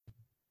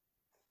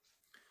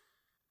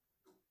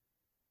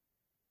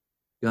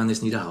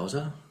Johannes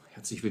Niederhauser,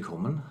 herzlich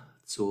willkommen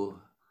zu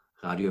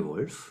Radio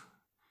Wolf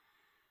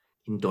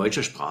in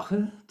deutscher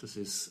Sprache. Das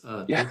ist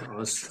Ja,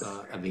 durchaus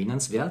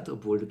erwähnenswert,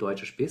 obwohl du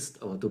Deutscher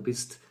bist, aber du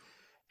bist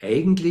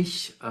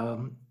eigentlich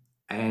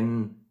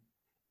ein,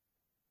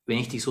 wenn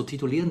ich dich so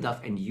titulieren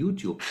darf, ein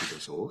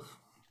YouTube-Philosoph,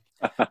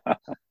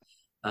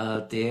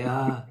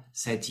 der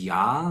seit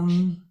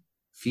Jahren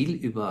viel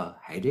über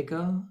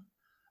Heidegger,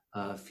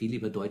 viel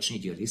über deutschen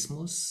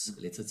Idealismus,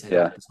 letzter Zeit auch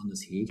ja,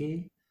 besonders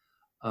Hegel,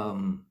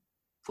 ähm,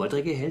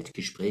 Vorträge hält,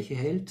 Gespräche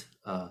hält,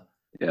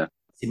 ja,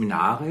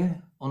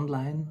 Seminare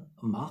online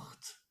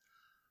macht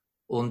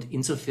und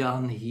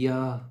insofern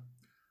hier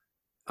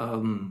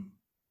ähm,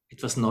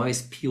 etwas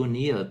Neues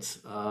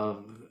pioniert,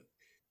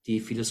 die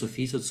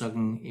Philosophie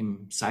sozusagen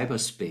im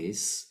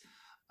Cyberspace,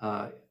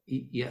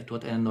 ihr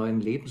dort einen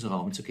neuen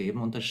Lebensraum zu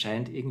geben und das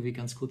scheint irgendwie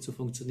ganz gut zu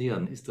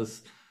funktionieren. Ist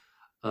das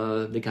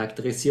eine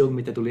Charakterisierung,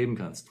 mit der du leben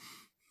kannst?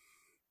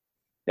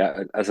 ja,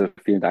 also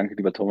vielen Dank,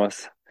 lieber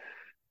Thomas.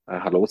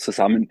 Hallo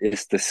zusammen.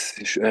 Das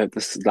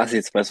lasse ich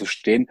jetzt mal so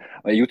stehen.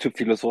 Aber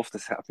YouTube-Philosoph,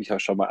 das habe ich auch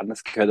schon mal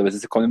anders gehört, aber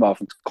es kommt immer auf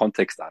den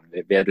Kontext an,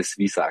 wer das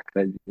wie sagt.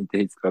 Ne?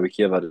 Jetzt, glaube ich,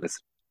 hier war das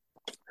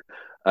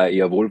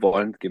eher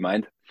wohlwollend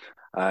gemeint.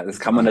 Das Das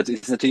kann man war,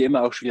 natürlich, ist natürlich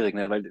immer auch schwierig,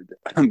 ne? Weil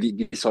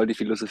wie soll die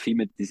Philosophie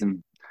mit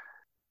diesem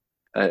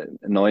den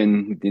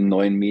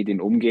neuen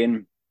Medien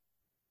umgehen?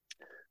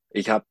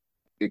 Ich habe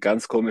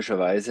ganz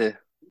komischerweise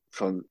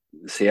schon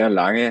sehr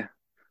lange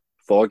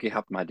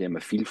vorgehabt, man hat ja immer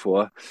viel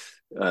vor.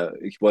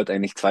 Ich wollte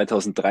eigentlich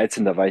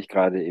 2013, da war ich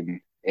gerade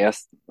im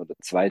ersten oder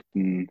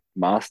zweiten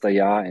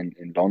Masterjahr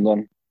in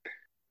London,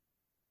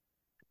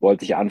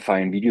 wollte ich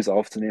anfangen, Videos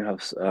aufzunehmen, habe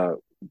es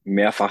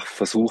mehrfach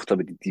versucht,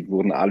 aber die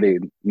wurden alle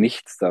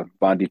nichts. Da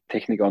war die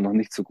Technik auch noch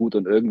nicht so gut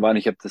und irgendwann,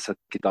 das hat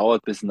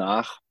gedauert bis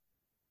nach,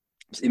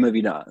 habe es immer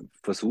wieder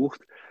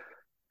versucht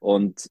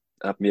und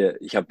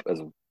ich habe,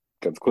 also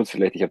ganz kurz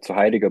vielleicht, ich habe zu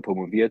Heidegger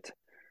promoviert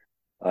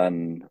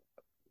an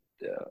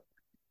der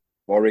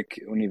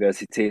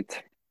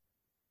Warwick-Universität,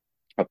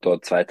 habe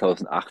dort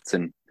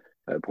 2018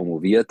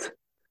 promoviert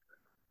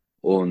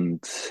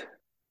und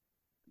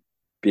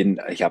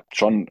ich habe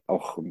schon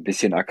auch ein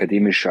bisschen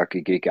akademisch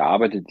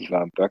gearbeitet. Ich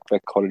war am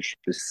Birkbeck College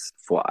bis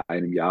vor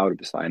einem Jahr oder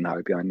bis vor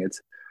 1,5 Jahren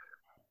jetzt,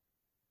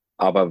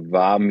 aber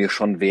war mir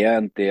schon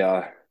während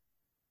der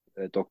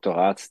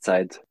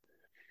Doktoratszeit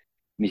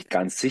nicht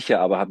ganz sicher,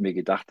 aber habe mir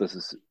gedacht, dass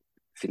es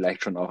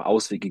vielleicht schon auch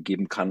Auswege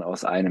geben kann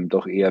aus einem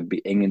doch eher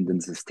beengenden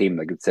System.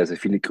 Da gibt es sehr, sehr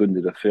viele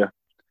Gründe dafür.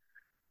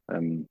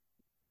 Ähm,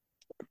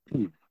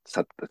 Das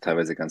hat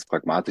teilweise ganz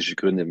pragmatische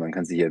Gründe. Man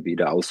kann sich ja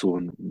wieder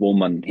aussuchen, wo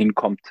man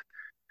hinkommt,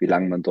 wie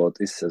lange man dort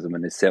ist. Also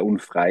man ist sehr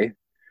unfrei.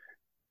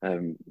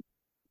 Ähm,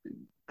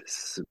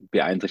 Das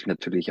beeinträchtigt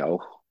natürlich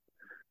auch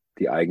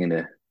die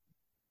eigene,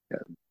 ja,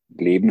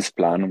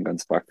 Lebensplanung,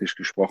 ganz praktisch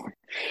gesprochen.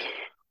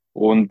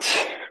 Und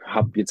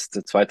habe jetzt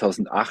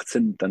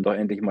 2018 dann doch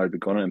endlich mal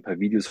begonnen, ein paar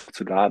Videos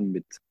zu laden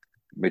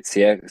mit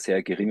sehr,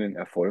 sehr geringem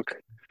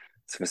Erfolg.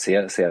 Das war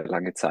sehr, sehr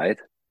lange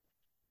Zeit.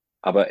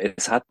 Aber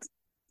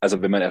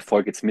also wenn man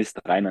Erfolg jetzt misst,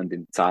 rein an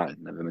den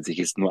Zahlen, ne, wenn man sich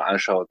jetzt nur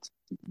anschaut,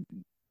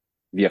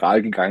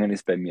 viral gegangen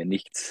ist bei mir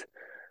nichts.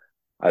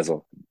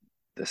 Also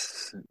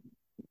das,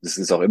 das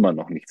ist auch immer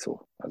noch nicht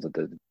so. Also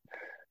der,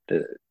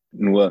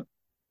 nur,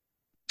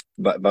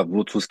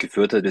 wozu es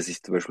geführt hat, dass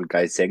ich zum Beispiel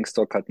Guy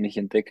Sengstock hat mich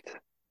entdeckt.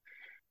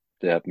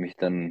 Der hat mich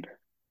dann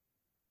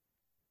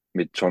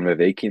mit John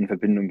Vervaeke in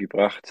Verbindung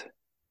gebracht.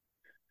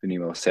 Bin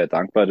ihm auch sehr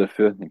dankbar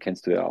dafür. Den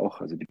kennst du ja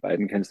auch. Also die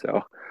beiden kennst du ja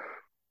auch.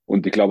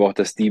 Und ich glaube auch,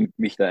 dass die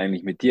mich da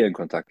eigentlich mit dir in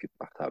Kontakt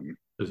gebracht haben.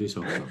 das ist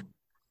auch so.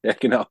 Ja,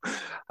 genau.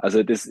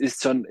 Also das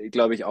ist schon,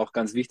 glaube ich, auch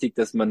ganz wichtig,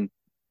 dass man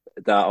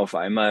da auf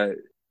einmal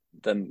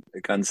dann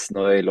ganz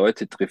neue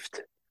Leute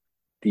trifft,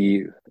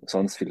 die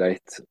sonst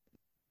vielleicht,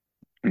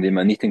 in denen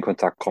man nicht in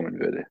Kontakt kommen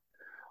würde.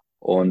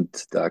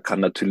 Und da kann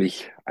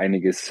natürlich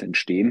einiges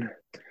entstehen.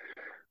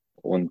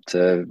 Und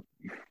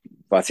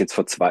was jetzt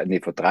vor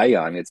 3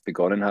 Jahren jetzt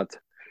begonnen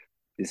hat,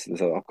 ist, was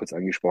du auch kurz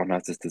angesprochen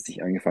hast, ist, dass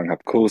ich angefangen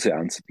habe, Kurse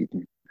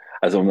anzubieten.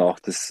 Also um auch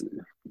das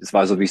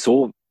war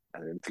sowieso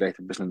vielleicht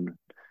ein bisschen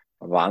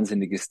ein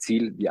wahnsinniges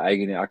Ziel, die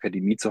eigene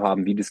Akademie zu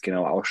haben, wie das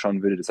genau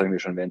ausschauen würde. Das haben wir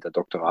schon während der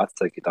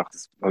Doktoratszeit gedacht.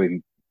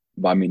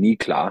 War mir nie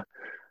klar.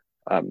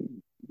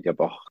 Ich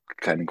habe auch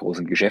keinen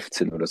großen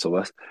Geschäftssinn oder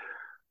sowas.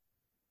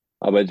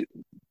 Aber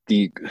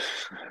die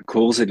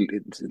Kurse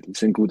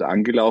sind gut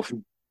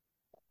angelaufen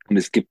und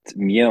es gibt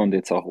mir und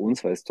jetzt auch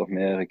uns, weil es doch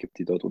mehrere gibt,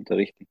 die dort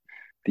unterrichten,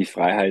 die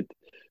Freiheit,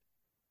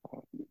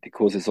 die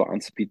Kurse so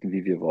anzubieten,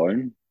 wie wir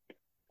wollen.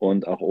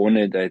 Und auch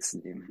ohne da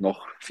jetzt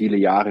noch viele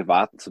Jahre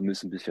warten zu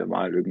müssen, bis wir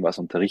mal irgendwas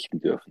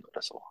unterrichten dürfen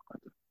oder so.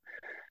 Also,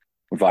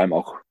 und vor allem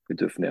auch, wir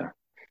dürfen ja,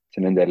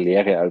 sind in der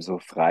Lehre also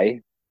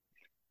frei.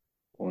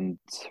 Und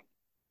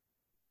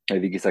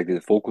wie gesagt,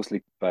 der Fokus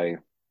liegt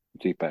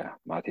natürlich bei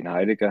Martin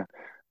Heidegger,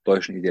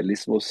 deutschen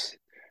Idealismus,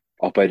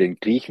 auch bei den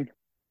Griechen.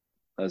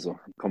 Also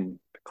kommen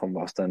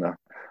aus deiner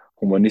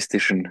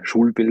humanistischen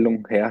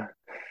Schulbildung her,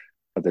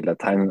 also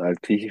Latein und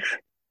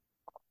Altgriechisch.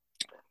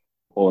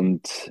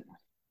 Und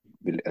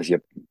also ich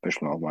habe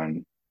beispielsweise auch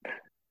mal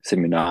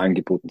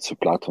Seminarangeboten zu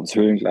Platons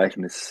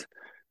Höhlengleichnis,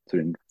 zu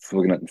den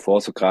sogenannten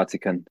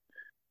Vorsokratikern.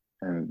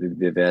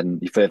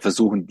 Ich werde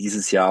versuchen,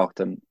 dieses Jahr auch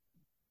dann,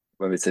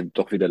 weil wir jetzt eben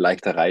doch wieder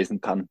leichter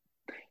reisen kann,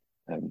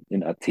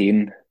 in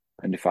Athen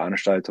eine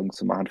Veranstaltung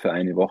zu machen für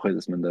eine Woche,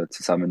 dass man da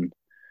zusammen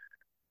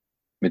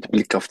mit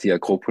Blick auf die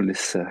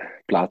Akropolis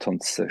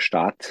Platons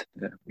Staat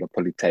oder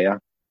Politeia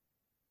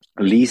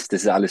liest.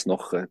 Das ist alles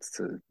noch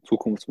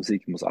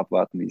Zukunftsmusik, ich muss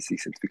abwarten, wie es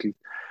sich entwickelt.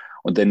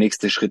 Und der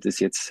nächste Schritt ist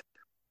jetzt,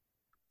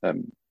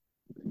 in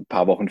ein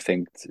paar Wochen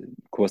fängt ein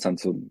Kurs an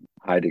zum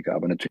Heidegger,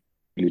 aber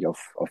natürlich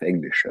auf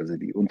Englisch. Also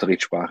die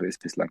Unterrichtssprache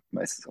ist bislang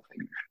meistens auf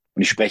Englisch.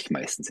 Und ich spreche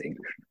meistens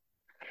Englisch.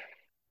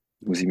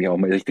 Muss ich mich auch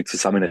mal richtig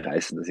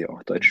zusammenreißen, dass ich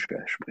auch Deutsch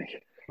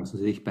spreche. Was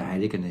natürlich bei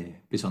Heidegger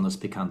eine besonders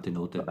bekannte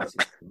Note ist.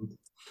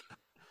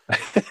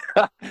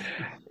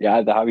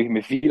 Ja, da habe ich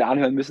mir viel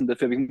anhören müssen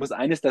dafür. Aber ich muss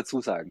eines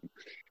dazu sagen.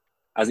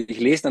 Also ich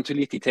lese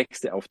natürlich die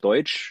Texte auf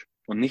Deutsch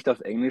und nicht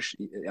auf Englisch.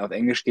 Auf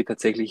Englisch geht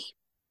tatsächlich,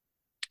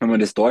 wenn man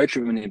das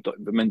Deutsche,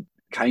 wenn man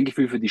kein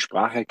Gefühl für die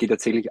Sprache hat, geht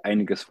tatsächlich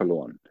einiges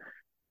verloren.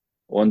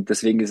 Und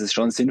deswegen ist es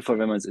schon sinnvoll,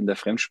 wenn man es in der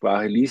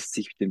Fremdsprache liest,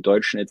 sich dem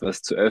Deutschen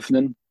etwas zu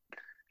öffnen.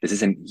 Das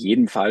ist in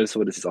jedem Fall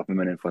so. Das ist auch, wenn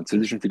man einen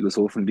französischen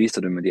Philosophen liest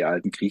oder wenn man die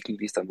alten Griechen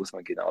liest, dann muss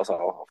man genauso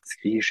auch auf das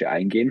Griechische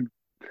eingehen.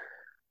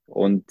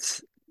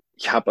 Und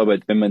ich habe aber,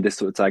 wenn man das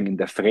sozusagen in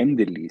der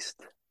Fremde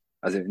liest,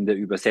 also in der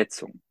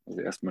Übersetzung,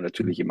 also erstmal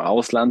natürlich im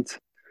Ausland,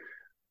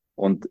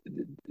 und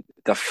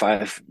da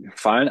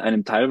fallen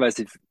einem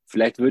teilweise,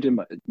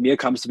 mir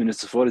kam es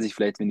zumindest so vor, dass ich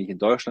vielleicht, wenn ich in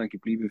Deutschland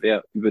geblieben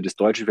wäre, über das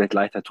Deutsche vielleicht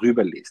leichter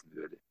drüber lesen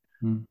würde,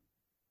 Hm.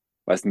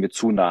 weil es mir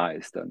zu nah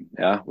ist dann,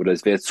 ja, oder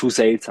es wäre zu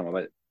seltsam,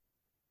 aber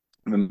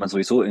wenn man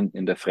sowieso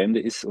in der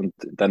Fremde ist und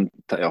dann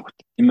da auch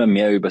immer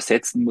mehr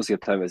übersetzen muss, ich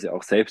habe teilweise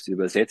auch selbst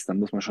übersetzt, dann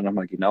muss man schon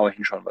nochmal genauer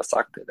hinschauen, was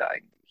sagt er da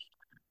eigentlich.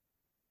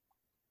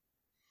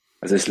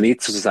 Also es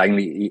lädt sozusagen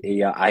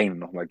eher ein,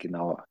 nochmal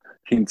genauer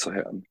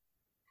hinzuhören.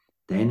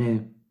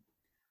 Deine,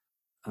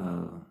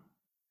 äh,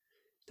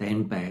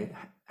 dein bei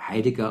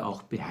Heidegger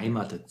auch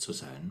beheimatet zu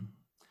sein,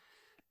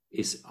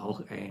 ist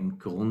auch ein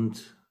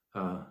Grund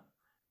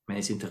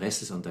meines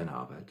Interesses an deiner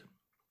Arbeit.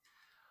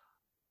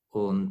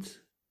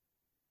 Und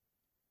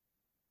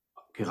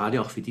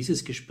gerade auch für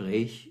dieses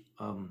Gespräch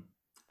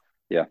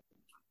Ja,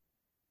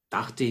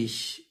 dachte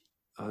ich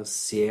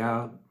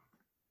sehr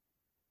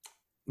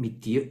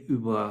mit dir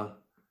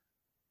über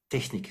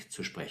Technik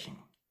zu sprechen.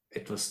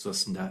 Etwas,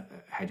 was in der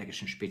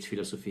Heideggerschen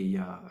Spätphilosophie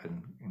ja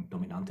ein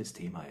dominantes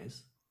Thema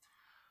ist.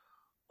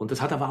 Und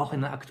das hat aber auch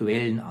einen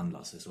aktuellen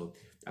Anlass. Also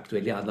der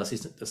aktuelle Anlass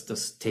ist, dass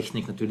das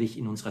Technik natürlich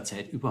in unserer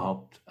Zeit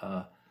überhaupt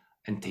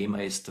ein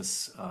Thema ist,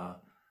 das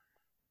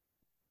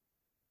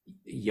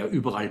ja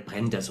überall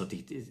brennt. Also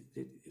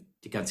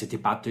die ganze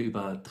Debatte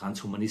über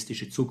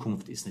transhumanistische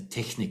Zukunft ist eine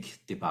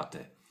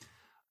Technikdebatte.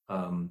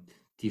 Ähm,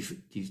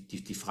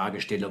 die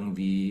Fragestellung,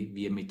 wie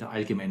wir mit der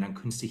allgemeinen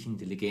künstlichen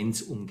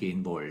Intelligenz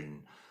umgehen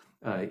wollen,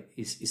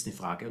 ist eine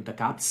Frage. Und da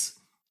gab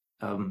es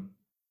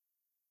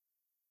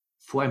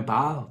vor ein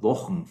paar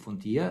Wochen von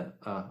dir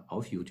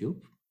auf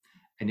YouTube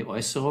eine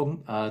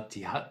Äußerung,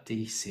 die hatte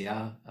ich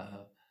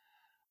sehr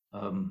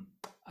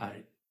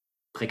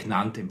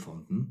prägnant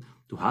empfunden.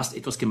 Du hast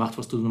etwas gemacht,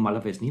 was du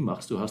normalerweise nie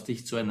machst. Du hast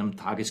dich zu einem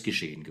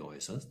Tagesgeschehen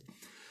geäußert,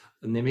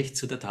 nämlich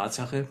zu der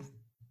Tatsache,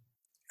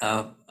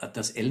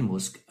 dass Elon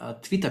Musk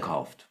Twitter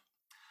kauft.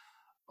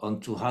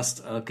 Und du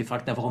hast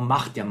gefragt, na, warum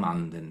macht der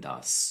Mann denn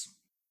das?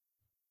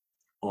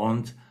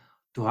 Und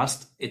du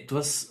hast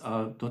etwas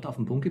dort auf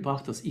den Punkt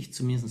gebracht, das ich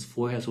zumindest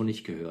vorher so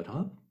nicht gehört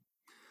habe,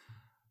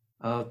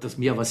 das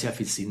mir aber sehr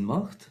viel Sinn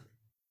macht,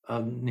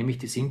 nämlich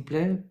die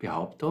simple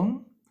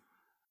Behauptung,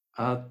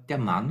 der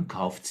Mann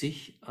kauft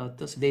sich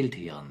das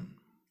Welthirn.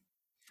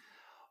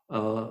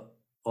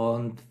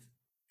 Und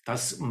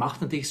das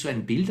macht natürlich so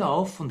ein Bild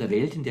auf von der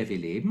Welt, in der wir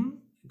leben.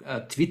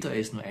 Twitter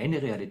ist nur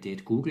eine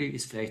Realität, Google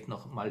ist vielleicht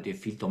noch mal die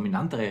viel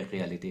dominantere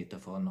Realität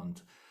davon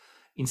und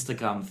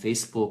Instagram,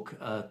 Facebook,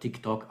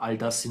 TikTok, all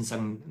das sind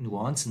sagen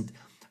Nuancen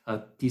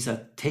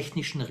dieser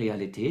technischen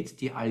Realität,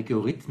 die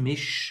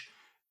algorithmisch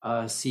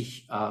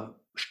sich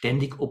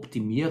ständig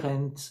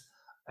optimierend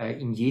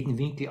in jeden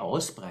Winkel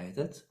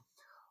ausbreitet,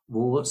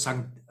 wo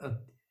sagen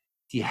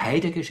die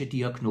Heideggersche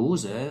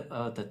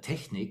Diagnose der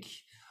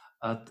Technik,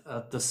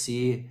 dass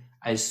sie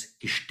als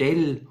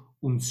Gestell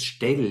uns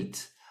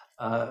stellt,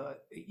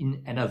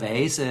 in einer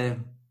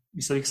Weise,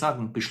 wie soll ich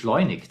sagen,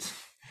 beschleunigt.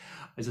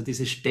 Also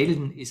dieses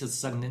Stellen ist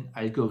sozusagen ein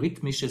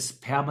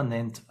algorithmisches,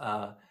 permanent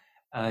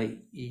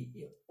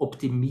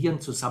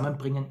optimieren,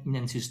 zusammenbringen, in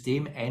ein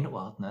System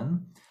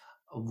einordnen,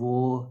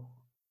 wo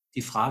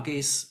die Frage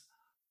ist,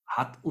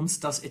 hat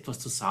uns das etwas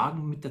zu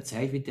sagen mit der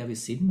Zeit, in der wir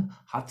sind?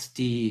 Hat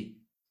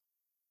die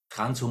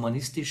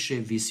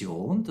transhumanistische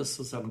Vision, dass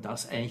sozusagen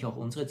das eigentlich auch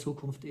unsere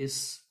Zukunft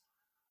ist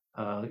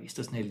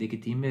das eine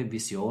legitime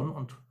Vision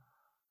und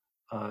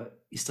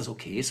ist das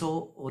okay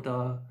so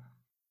oder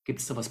gibt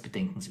es da was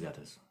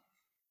Bedenkenswertes?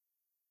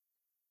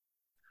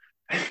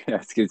 ja,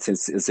 es gibt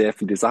jetzt sehr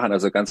viele Sachen.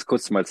 Also ganz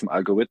kurz mal zum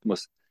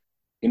Algorithmus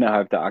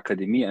innerhalb der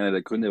Akademie. Einer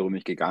der Gründe, warum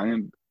ich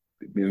gegangen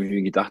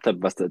mir gedacht habe,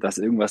 dass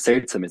irgendwas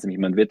seltsam ist. Nämlich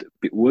man wird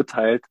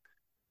beurteilt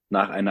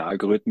nach einer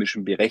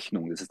algorithmischen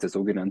Berechnung. Das ist der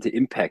sogenannte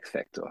Impact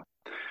Factor.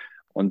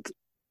 Und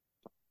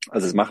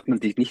also es macht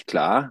man sich nicht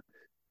klar,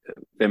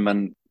 wenn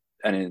man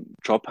einen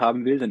Job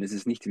haben will, dann ist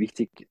es nicht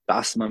wichtig,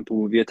 dass man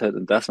promoviert hat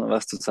und dass man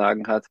was zu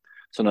sagen hat,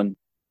 sondern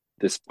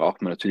das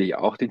braucht man natürlich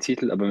auch den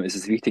Titel, aber es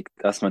ist wichtig,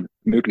 dass man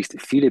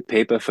möglichst viele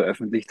Paper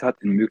veröffentlicht hat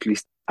in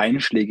möglichst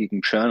einschlägigen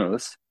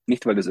Journals,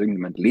 nicht weil das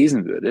irgendjemand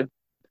lesen würde,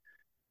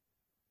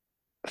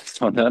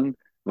 sondern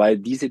weil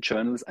diese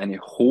Journals einen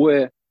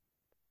hohen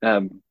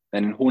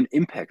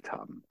Impact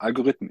haben,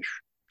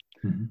 algorithmisch.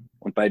 Mhm.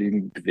 Und bei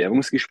den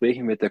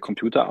Bewerbungsgesprächen wird der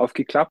Computer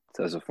aufgeklappt,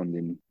 also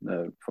vom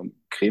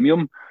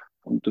Gremium,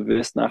 und du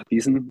wirst nach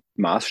diesen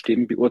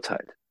Maßstäben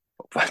beurteilt.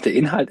 Weil der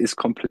Inhalt ist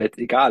komplett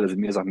egal. Also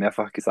mir ist auch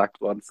mehrfach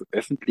gesagt worden,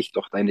 veröffentlich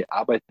doch deine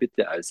Arbeit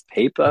bitte als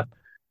Paper,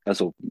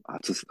 also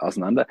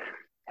auseinander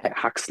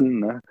hackseln,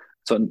 ne?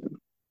 Sondern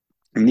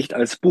nicht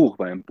als Buch,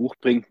 weil ein Buch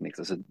bringt nichts.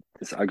 Also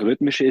das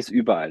Algorithmische ist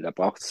überall. Da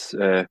braucht's,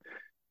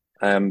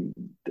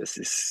 das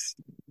ist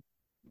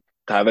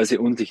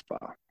teilweise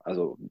unsichtbar.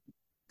 Also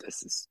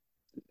das ist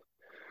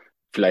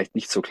vielleicht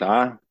nicht so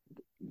klar,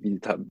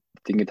 wie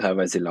Dinge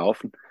teilweise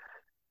laufen.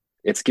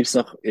 Jetzt gibt's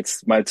noch,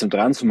 jetzt mal zum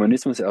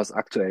Transhumanismus aus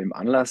aktuellem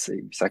Anlass.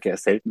 Ich sage ja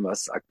selten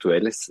was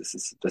Aktuelles.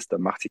 Da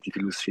macht sich die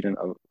Philosophie dann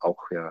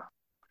auch ja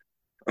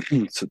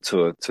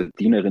zur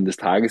Dienerin des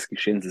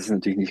Tagesgeschehens. Das ist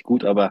natürlich nicht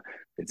gut, aber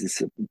jetzt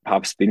ist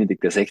Papst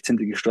Benedikt XVI.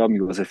 Gestorben,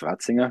 Josef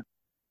Ratzinger,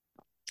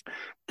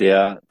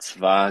 der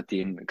zwar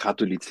den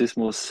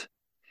Katholizismus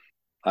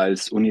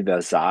als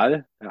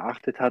universal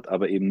erachtet hat,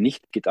 aber eben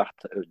nicht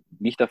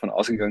davon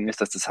ausgegangen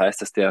ist, dass das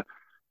heißt, dass der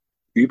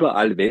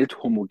überall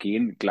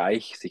welthomogen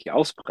gleich sich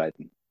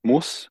ausbreiten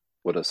muss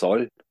oder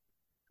soll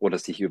oder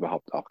sich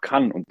überhaupt auch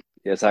kann. Und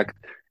er sagt,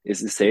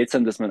 es ist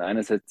seltsam, dass man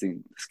einerseits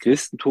das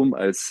Christentum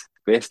als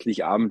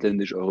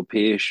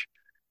westlich-abendländisch-europäisch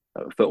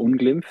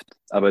verunglimpft,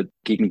 aber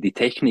gegen die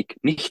Technik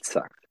nichts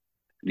sagt.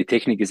 Die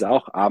Technik ist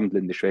auch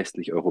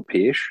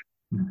abendländisch-westlich-europäisch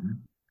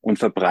Mhm. und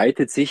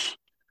verbreitet sich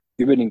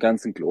über den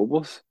ganzen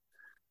Globus.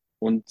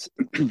 Und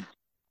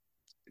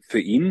für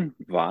ihn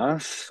war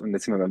es, und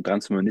jetzt sind wir beim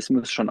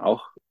Transhumanismus schon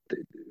auch,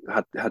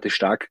 hatte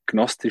stark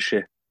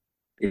gnostische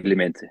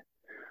Elemente.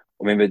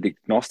 Und wenn wir die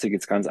Gnostik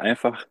jetzt ganz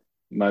einfach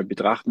mal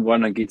betrachten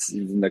wollen, dann geht es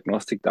in der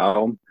Gnostik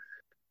darum,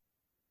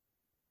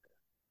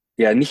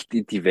 ja nicht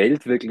die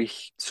Welt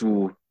wirklich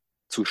zu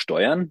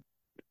steuern,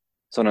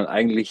 sondern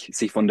eigentlich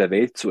sich von der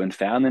Welt zu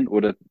entfernen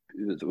oder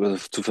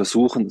zu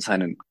versuchen,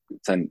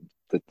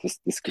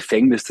 das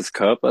Gefängnis des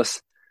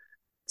Körpers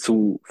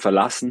zu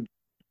verlassen.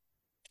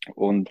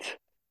 Und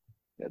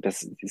ja,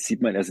 das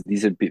sieht man, also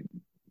diese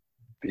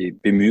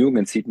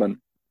Bemühungen sieht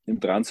man im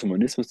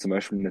Transhumanismus, zum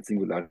Beispiel in der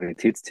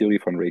Singularitätstheorie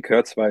von Ray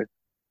Kurzweil,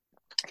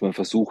 dass man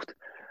versucht,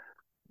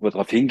 wo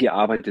darauf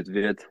hingearbeitet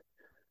wird,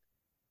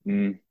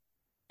 mh,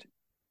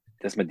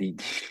 dass man die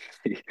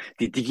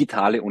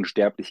digitale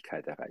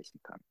Unsterblichkeit erreichen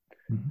kann.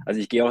 Mhm.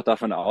 Also ich gehe auch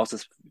davon aus,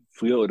 dass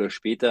früher oder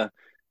später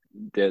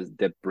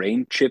der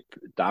Brain Chip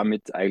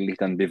damit eigentlich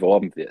dann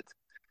beworben wird.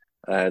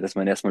 Dass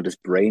man erstmal das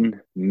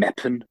Brain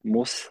mappen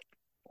muss,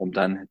 um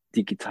dann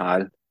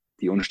digital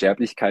die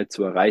Unsterblichkeit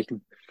zu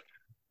erreichen.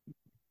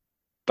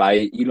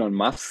 Bei Elon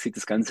Musk sieht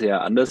das Ganze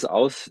ja anders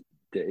aus.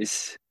 Der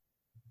ist,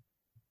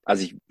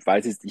 also ich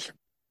weiß jetzt,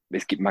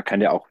 man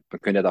könnte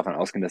ja davon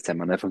ausgehen, dass der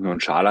Mann einfach nur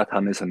ein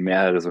Scharlatan ist und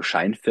mehrere so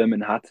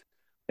Scheinfirmen hat.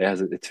 Ja,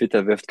 also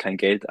Twitter wirft kein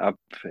Geld ab,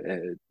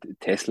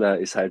 Tesla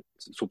ist halt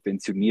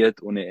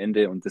subventioniert ohne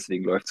Ende und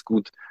deswegen läuft's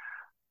gut.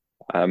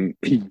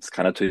 Es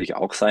kann natürlich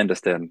auch sein,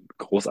 dass der ein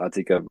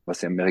großartiger, was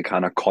die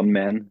Amerikaner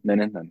Con-Man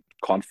nennen, ein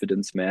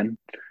Confidence Man.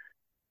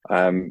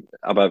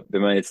 Aber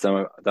wenn man jetzt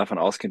davon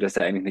ausgeht, dass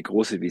er eigentlich eine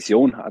große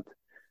Vision hat,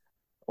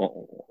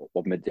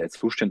 ob mir der jetzt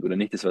zustimmt oder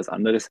nicht, ist was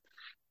anderes.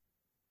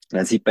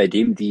 Dann sieht bei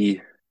dem die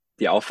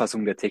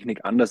Auffassung der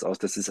Technik anders aus.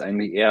 Das ist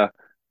eigentlich eher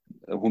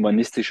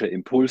humanistischer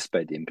Impuls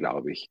bei dem,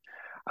 glaube ich.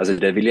 Also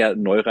der will ja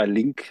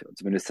Neuralink,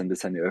 zumindest sind das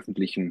seine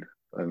öffentlichen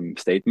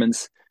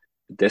Statements,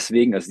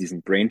 deswegen, also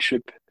diesen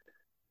Brainchip,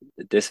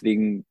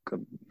 deswegen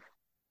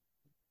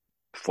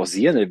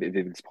forcieren, er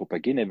will es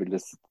propagieren, er will,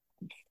 dass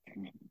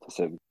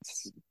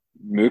es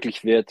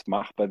möglich wird,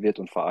 machbar wird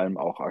und vor allem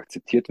auch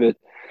akzeptiert wird,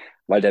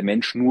 weil der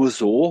Mensch nur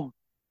so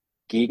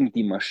gegen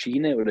die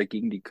Maschine oder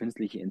gegen die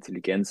künstliche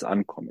Intelligenz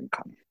ankommen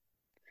kann.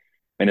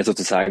 Wenn er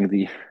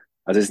sozusagen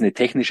also es ist eine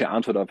technische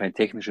Antwort auf ein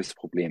technisches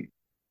Problem.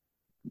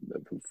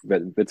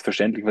 Wird es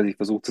verständlich, was ich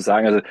versuche zu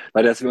sagen? Also,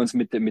 weil dass wir uns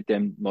mit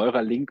dem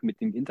Neuralink,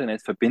 mit dem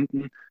Internet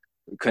verbinden,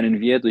 können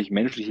wir durch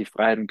menschliche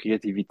Freiheit und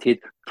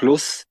Kreativität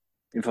plus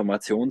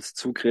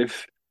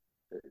Informationszugriff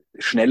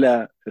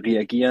schneller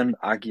reagieren,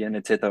 agieren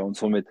etc. und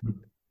somit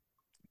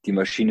die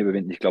Maschine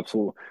überwinden. Ich glaube,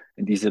 so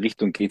in diese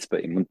Richtung geht's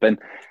bei ihm. Und wenn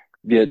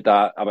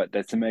aber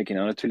da sind wir ja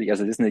genau natürlich,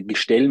 also das ist eine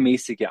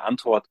gestellmäßige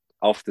Antwort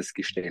auf das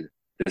Gestell.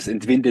 Das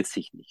entwindet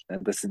sich nicht. Ne?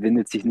 Das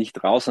entwindet sich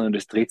nicht raus, sondern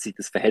das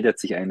verheddert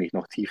sich eigentlich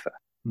noch tiefer.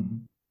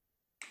 Mhm.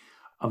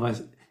 Aber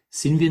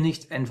sind wir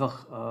nicht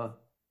einfach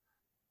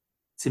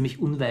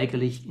ziemlich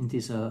unweigerlich in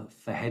dieser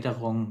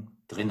Verhedderung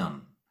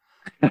drinnen?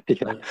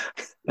 Ja.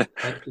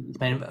 Weil, ich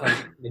meine,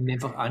 wenn wir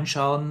einfach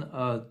anschauen,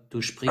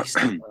 du sprichst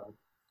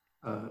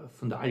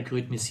von der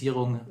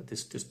Algorithmisierung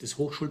des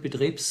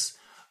Hochschulbetriebs,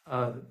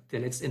 der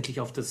letztendlich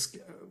auf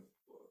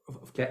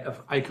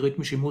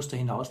algorithmische Muster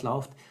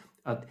hinausläuft.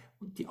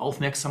 Die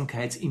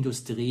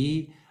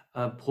Aufmerksamkeitsindustrie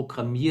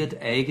programmiert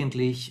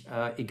eigentlich,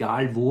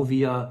 egal wo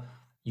wir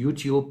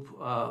YouTube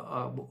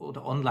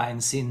oder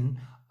online sind,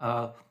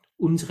 äh,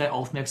 unsere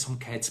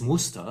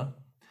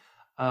Aufmerksamkeitsmuster,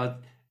 äh,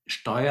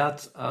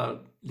 steuert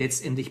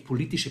letztendlich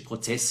politische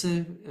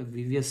Prozesse,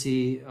 wie wir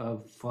sie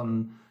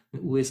von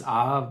den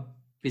USA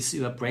bis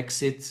über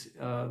Brexit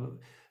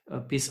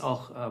bis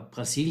auch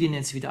Brasilien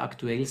jetzt wieder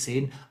aktuell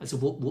sehen,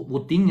 also wo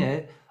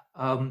Dinge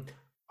ähm,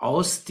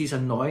 aus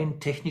dieser neuen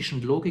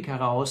technischen Logik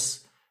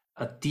heraus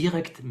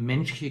direkt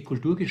menschliche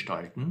Kultur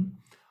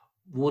gestalten,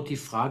 wo die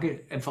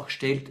Frage einfach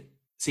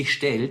sich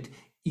stellt,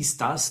 ist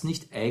das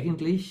nicht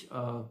eigentlich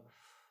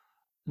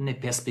eine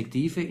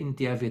Perspektive, in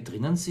der wir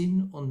drinnen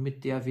sind und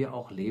mit der wir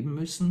auch leben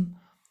müssen?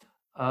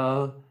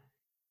 Äh,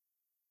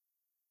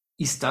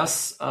 ist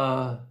das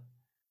äh,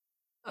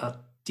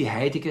 die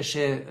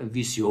heideggersche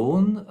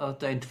Vision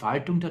der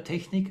Entfaltung der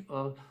Technik?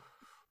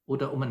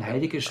 Oder um ein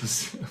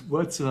heideggersches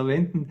Wort zu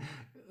verwenden,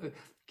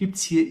 gibt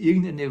es hier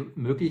irgendeine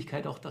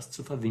Möglichkeit, auch das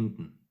zu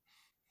verwinden?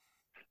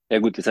 Ja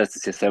gut, das heißt, es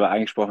ist ja selber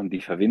angesprochen,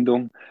 die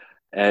Verwindung.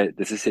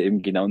 Das ist ja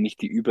eben genau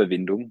nicht die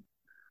Überwindung,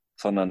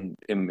 sondern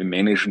im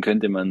Englischen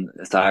könnte man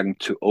sagen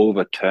to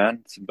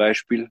overturn zum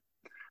Beispiel.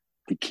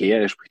 Die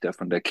Kehre spricht ja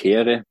von der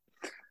Kehre.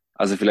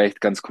 Also vielleicht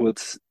ganz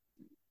kurz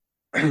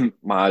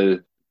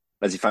mal,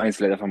 also ich fange jetzt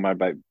vielleicht einfach mal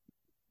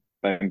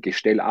beim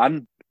Gestell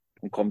an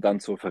und komme dann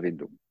zur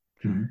Verwindung.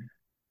 Mhm.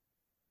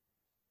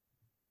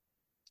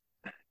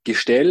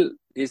 Gestell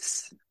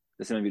ist,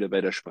 da sind wir wieder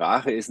bei der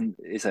Sprache, ist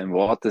ein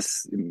Wort,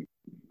 das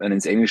man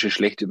ins Englische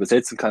schlecht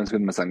übersetzen kann. So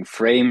würde man sagen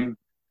Frame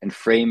and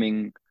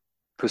Framing,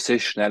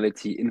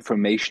 Positionality,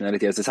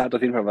 Informationality. Also es hat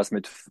auf jeden Fall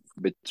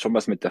schon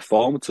was mit der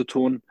Form zu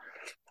tun.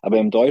 Aber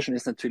im Deutschen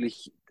ist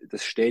natürlich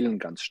das Stellen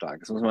ganz stark.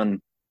 Das muss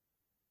man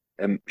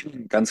ähm,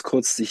 ganz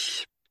kurz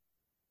sich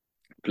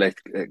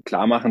vielleicht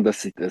klar machen,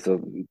 ich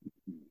will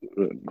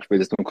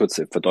das nur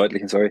kurz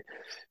verdeutlichen, sorry,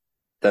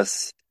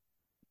 dass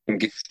im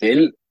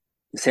Gestell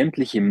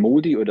sämtliche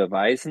Modi oder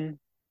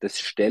Weisen des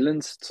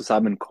Stellens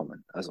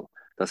zusammenkommen. Also,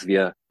 dass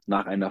wir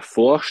nach einer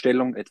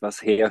Vorstellung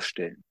etwas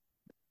herstellen,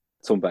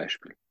 zum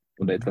Beispiel,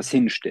 oder etwas Mhm.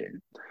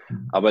 hinstellen.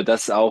 Mhm. Aber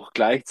das auch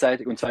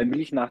gleichzeitig, und zwar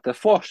wirklich nach der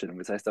Vorstellung.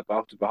 Das heißt, da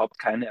braucht überhaupt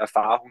keine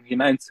Erfahrung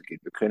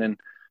hineinzugehen. Wir können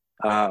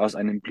aus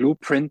einem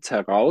Blueprint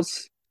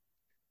heraus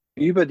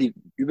über die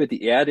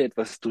Erde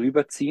etwas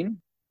drüber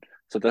ziehen,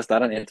 sodass da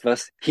dann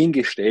etwas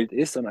hingestellt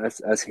ist und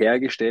als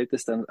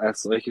hergestelltes dann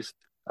als solches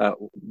äh,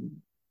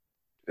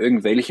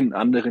 irgendwelchen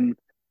anderen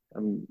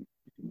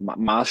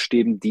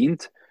Maßstäben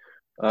dient,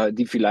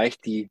 die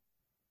vielleicht die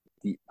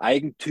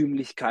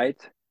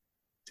Eigentümlichkeit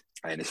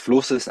eines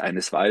Flusses,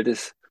 eines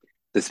Waldes,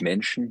 des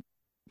Menschen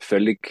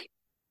völlig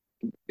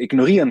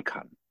ignorieren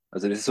kann.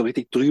 Also das ist so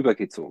richtig drüber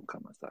gezogen,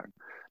 kann man sagen.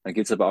 Dann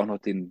gibt es aber auch noch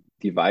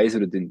die Weise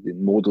oder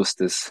den Modus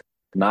des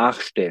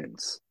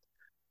Nachstellens.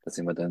 Da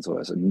sind wir dann so,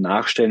 also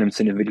nachstellen im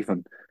Sinne wirklich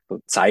von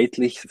so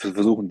zeitlich,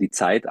 versuchen die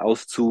Zeit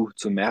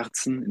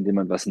auszumerzen, indem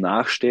man was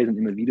nachstellt und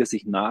immer wieder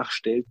sich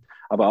nachstellt,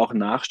 aber auch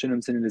nachstellen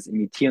im Sinne des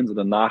Imitierens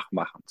oder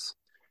Nachmachens.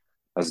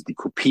 Also die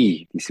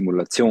Kopie, die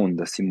Simulation,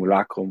 das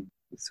Simulacrum,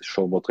 das ist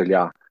Jean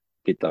Baudrillard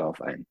geht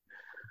darauf ein.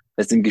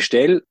 Das heißt, im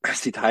Gestell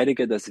sieht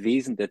Heidegger das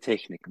Wesen der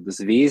Technik. Und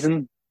das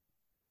Wesen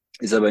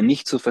ist aber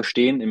nicht zu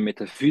verstehen im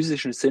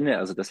metaphysischen Sinne,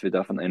 also dass wir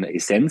da von einer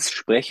Essenz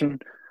sprechen,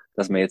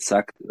 dass man jetzt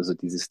sagt, also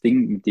dieses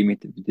Ding, mit dem wir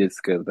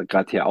jetzt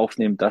gerade hier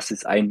aufnehmen, das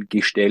ist ein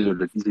Gestell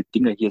oder diese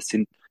Dinger hier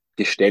sind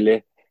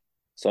Gestelle,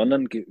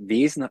 sondern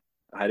Wesen,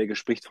 Heidegger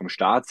spricht vom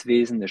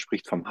Staatswesen, er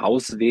spricht vom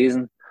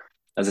Hauswesen.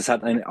 Also es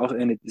hat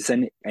es ist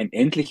ein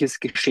endliches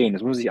Geschehen,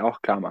 das muss ich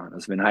auch klar machen.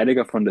 Also wenn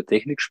Heidegger von der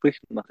Technik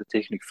spricht und nach der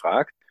Technik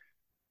fragt,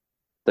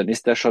 dann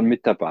ist er schon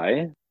mit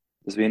dabei,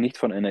 dass wir nicht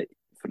von einer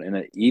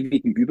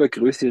ewigen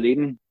Übergröße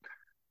reden,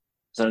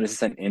 sondern es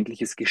ist ein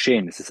endliches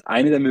Geschehen. Es ist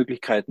eine der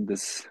Möglichkeiten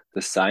des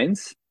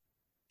Seins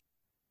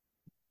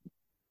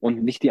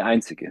und nicht die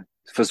einzige.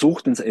 Es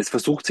versucht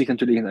sich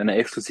natürlich in einer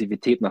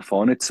Exklusivität nach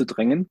vorne zu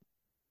drängen,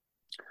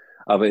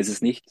 aber es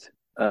ist nicht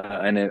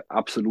eine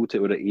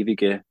absolute oder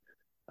ewige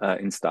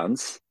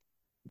Instanz,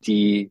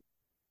 die,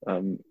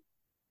 ähm,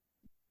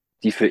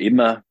 die für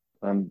immer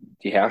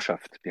die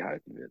Herrschaft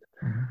behalten wird.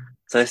 Mhm.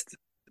 Das heißt,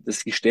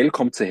 das Gestell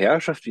kommt zur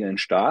Herrschaft wie ein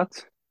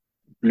Staat,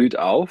 blüht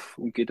auf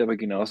und geht aber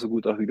genauso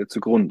gut auch wieder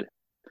zugrunde.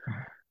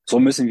 So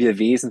müssen wir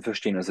Wesen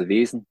verstehen. Also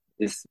Wesen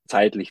ist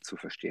zeitlich zu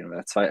verstehen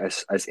oder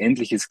als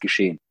endliches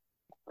Geschehen.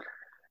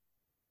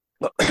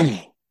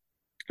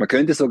 Man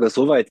könnte sogar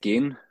so weit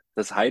gehen,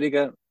 dass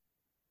Heidegger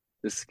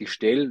das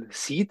Gestell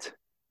sieht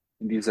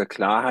in dieser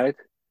Klarheit,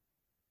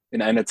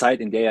 in einer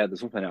Zeit, in der ja,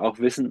 das muss man ja auch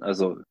wissen,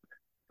 also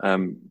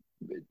ähm,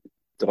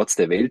 trotz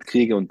der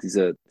Weltkriege und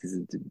der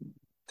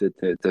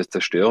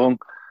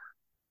Zerstörung,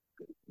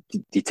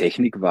 die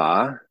Technik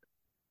war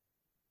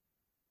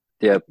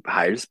der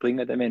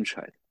Heilsbringer der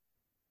Menschheit.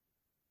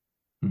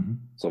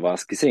 Mhm. So war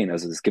es gesehen.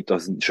 Also es gibt auch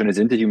ein schönes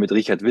Interview mit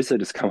Richard Wisser,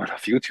 das kann man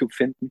auf YouTube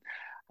finden.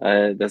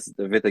 Da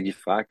wird er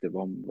gefragt,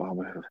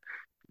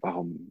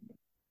 warum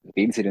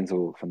reden Sie denn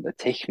so von der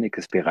Technik?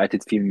 Es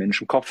bereitet vielen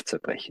Menschen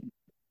Kopfzerbrechen.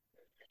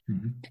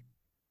 Mhm.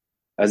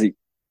 Also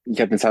ich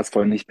habe den Satz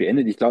vorhin nicht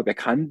beendet. Ich glaube, er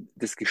kann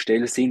das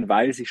Gestell sehen,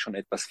 weil sich schon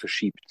etwas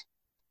verschiebt.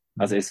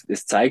 Also Mhm.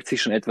 es zeigt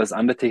sich schon etwas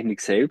an der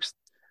Technik selbst,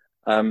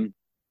 ähm,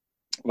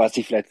 was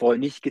sich vielleicht vorher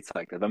nicht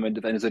gezeigt hat, weil man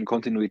eine so eine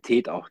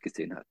Kontinuität auch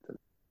gesehen hat.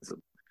 Also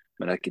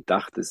man hat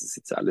gedacht, das ist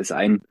jetzt alles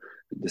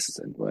das ist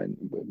ein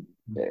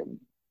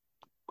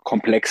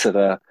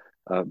komplexerer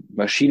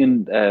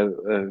Maschinen,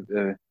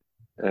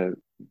 äh,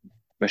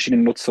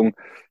 Maschinennutzung.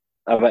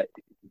 Aber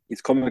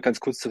jetzt kommen wir ganz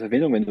kurz zur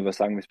Verwendung, wenn du was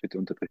sagen willst, bitte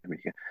unterbrich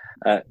mich hier.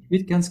 Äh, Ich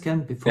würde ganz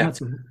gern, bevor wir ja,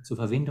 zur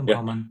Verwendung ja,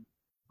 kommen,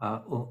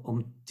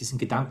 um diesen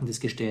Gedanken des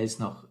Gestells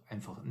noch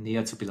einfach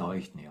näher zu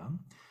beleuchten. Ja.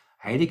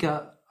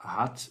 Heidegger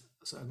hat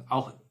sagen,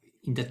 auch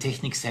in der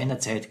Technik seiner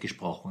Zeit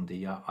gesprochen,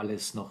 die ja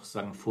alles noch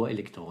sagen,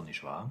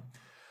 vorelektronisch war.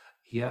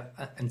 Hier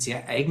ein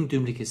sehr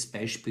eigentümliches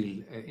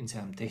Beispiel in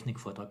seinem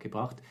Technikvortrag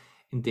gebracht,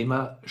 in dem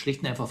er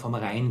schlicht und einfach vom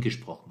Rhein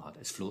gesprochen hat,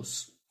 als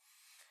Fluss.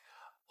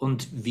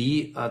 Und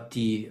wie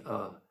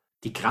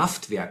die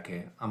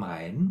Kraftwerke am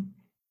Rhein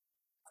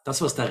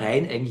das, was der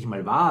Rhein eigentlich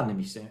mal war,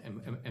 nämlich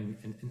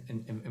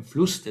ein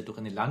Fluss, der durch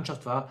eine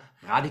Landschaft war,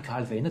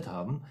 radikal verändert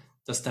haben,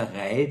 dass der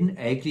Rhein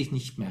eigentlich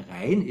nicht mehr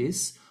Rhein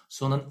ist,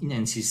 sondern in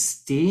ein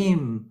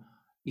System,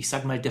 ich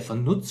sage mal, der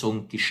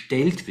Vernutzung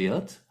gestellt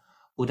wird,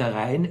 wo der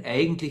Rhein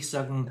eigentlich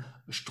sagen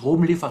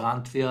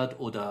Stromlieferant wird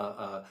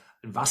oder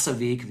ein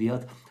Wasserweg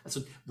wird.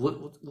 Also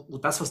wo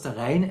das, was der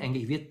Rhein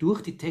eigentlich wird,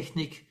 durch die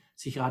Technik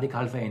sich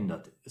radikal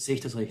verändert. Sehe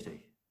ich das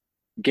richtig?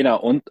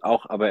 genau. Und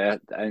auch, aber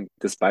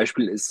das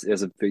Beispiel ist,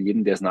 also für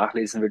jeden, der es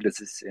nachlesen will, das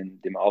ist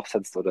in dem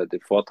Aufsatz oder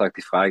dem Vortrag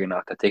die Frage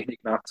nach der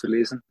Technik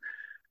nachzulesen.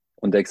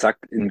 Und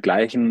exakt im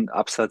gleichen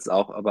Absatz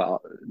auch,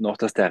 aber noch,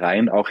 dass der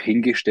Rhein auch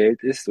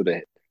hingestellt ist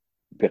oder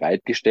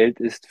bereitgestellt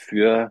ist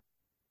für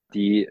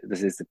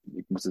das ist,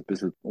 ich muss es ein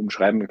bisschen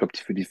umschreiben, ich glaube,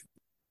 für die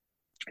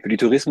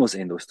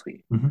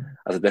Tourismusindustrie. Mhm.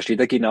 Also da steht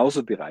er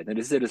genauso bereit. Das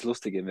ist ja das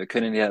Lustige. Wir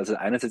können ja, also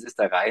einerseits ist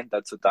der Rhein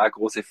dazu da,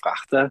 große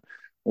Frachter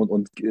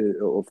und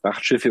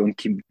Frachtschiffe und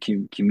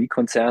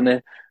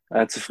Chemiekonzerne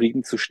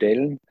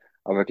zufriedenzustellen,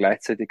 aber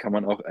gleichzeitig kann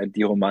man auch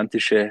die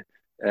romantische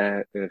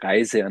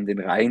Reise an den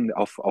Rhein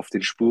auf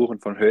den Spuren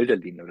von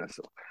Hölderlin oder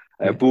so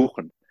Ja.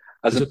 buchen.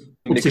 Also Also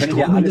ob wir es die können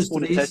ja alles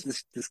ohne, Stromindustrie das heißt,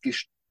 ist,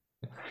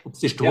 ob es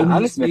die ja,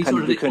 alles, Stromindustrie ist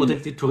wir oder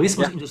können, die ja,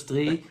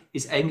 Tourismusindustrie,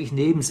 ist eigentlich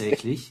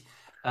nebensächlich.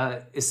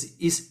 Es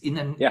ist ja, in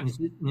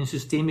einen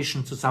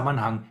systemischen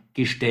Zusammenhang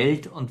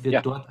gestellt und wird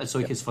ja, dort als ja.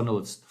 solches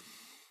vernutzt.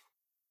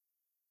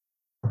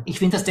 Ich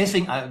finde das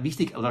deswegen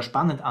wichtig oder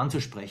spannend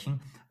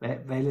anzusprechen,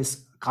 weil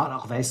es gerade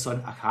auch, weil es so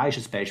ein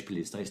archaisches Beispiel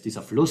ist. Da ist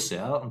dieser Fluss,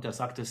 ja, und der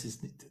sagt,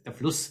 der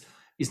Fluss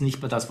ist nicht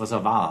mehr das, was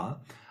er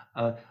war.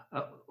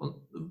 Und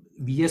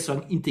wie er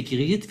sagen,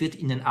 integriert wird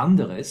in ein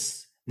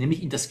anderes,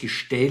 nämlich in das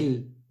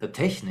Gestell der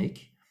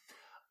Technik,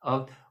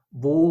 äh,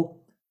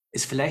 wo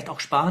es vielleicht auch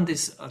spannend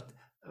ist,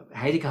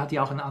 Heidegger hat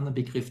ja auch einen anderen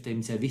Begriff, der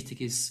ihm sehr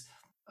wichtig ist,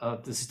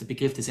 das ist der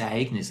Begriff des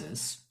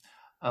Ereignisses,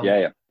 äh, Ja,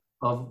 ja.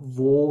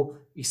 wo,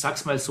 ich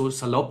sag's mal so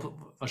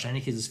salopp,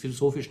 wahrscheinlich ist es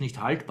philosophisch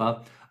nicht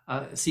haltbar,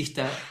 sich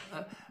der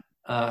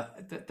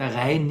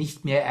Rhein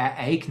nicht mehr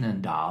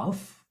ereignen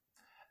darf,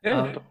 Ja,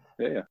 ja, äh, doch.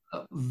 Ja, ja.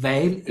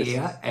 weil Das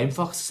er ist,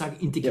 einfach sagen,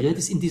 ja, integriert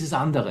ist in dieses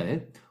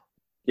andere.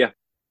 ja,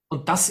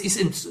 Und das ist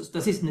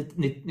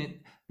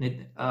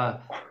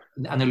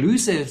eine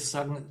Analyse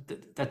sagen,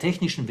 der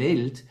technischen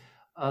Welt,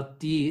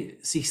 die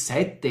sich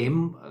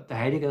seitdem der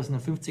Heidegger aus den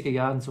 50er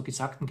Jahren so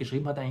gesagt und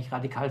geschrieben hat, eigentlich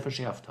radikal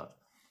verschärft hat.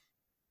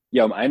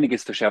 ja, um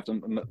einiges verschärft.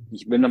 Und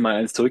ich will noch mal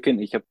eins zurückgehen.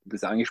 Ich habe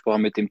das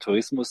angesprochen mit dem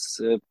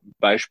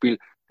Tourismus-Beispiel.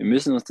 Wir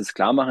müssen uns das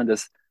klar machen,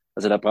 dass,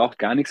 also da braucht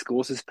gar nichts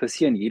Großes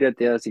passieren. Jeder,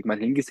 der sich mal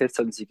hingesetzt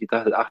hat und sich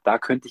gedacht hat, ach, da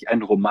könnte ich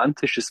ein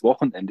romantisches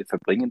Wochenende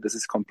verbringen, das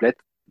ist komplett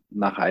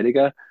nach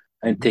Heidegger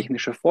ein Mhm.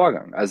 technischer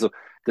Vorgang. Also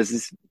das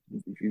ist,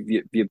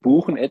 wir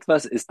buchen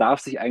etwas, es darf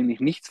sich eigentlich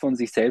nichts von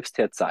sich selbst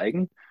her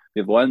zeigen.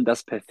 Wir wollen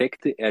das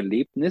perfekte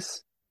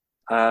Erlebnis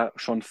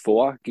schon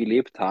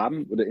vorgelebt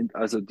haben.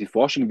 Also die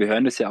Forschung, wir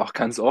hören das ja auch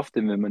ganz oft,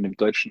 wenn man im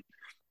Deutschen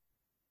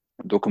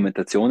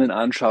Dokumentationen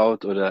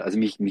anschaut oder, also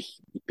ich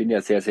bin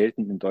ja sehr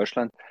selten in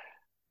Deutschland,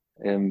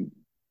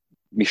 ähm,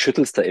 mich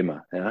schüttelt's da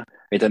immer, ja.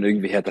 Wenn dann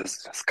irgendwie her,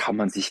 das kann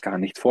man sich gar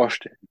nicht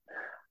vorstellen.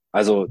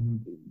 Also,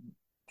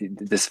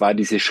 das war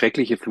diese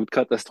schreckliche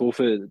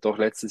Flutkatastrophe doch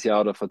letztes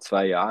Jahr oder vor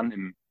 2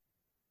 Jahren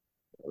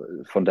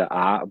von der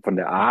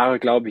Ahr,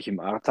 glaube ich, im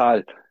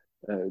Ahrtal.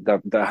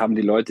 Da haben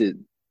die Leute,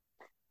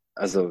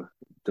 also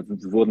da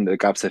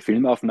gab es ja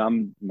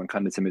Filmaufnahmen, man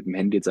kann das ja mit dem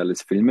Handy jetzt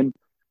alles filmen.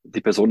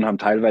 Die Personen haben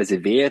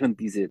teilweise während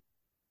diese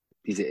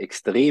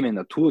extreme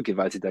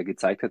Naturgewalt, die da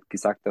gezeigt hat,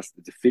 gesagt, dass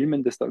die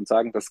filmen das da und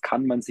sagen, das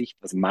man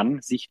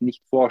sich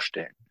nicht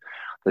vorstellen.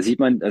 Da sieht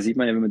man ja,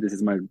 wenn man das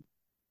jetzt mal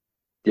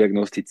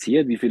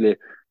diagnostiziert, wie viele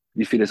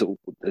so,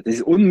 das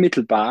ist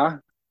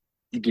unmittelbar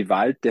die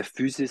Gewalt der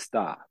Physis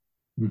da.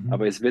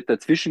 Aber Mhm. es wird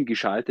dazwischen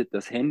geschaltet,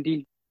 das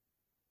Handy,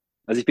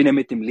 Also ich bin ja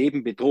mit dem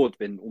Leben bedroht,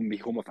 wenn um mich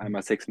herum auf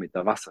einmal 6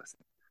 Meter Wasser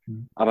sind.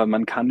 Mhm. Aber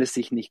man kann es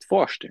sich nicht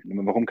vorstellen.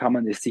 Warum kann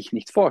man es sich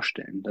nicht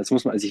vorstellen? Das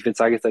muss man, also ich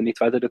sage jetzt da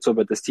nichts weiter dazu,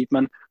 aber das sieht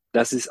man,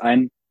 das ist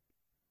ein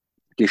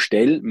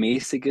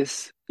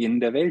gestellmäßiges in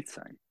der Welt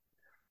sein.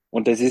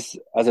 Und das ist,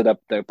 also da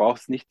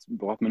braucht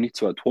man nicht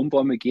zur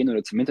Atombombe gehen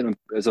oder zum Internet.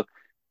 Also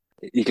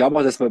ich glaube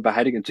auch, dass man bei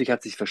Heidegger natürlich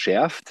hat sich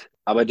verschärft,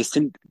 aber das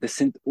sind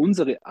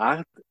unsere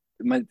Art,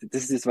 ich meine,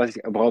 das ist das,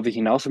 worauf ich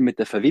hinaus will mit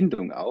der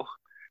Verwindung auch,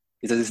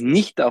 ist, dass es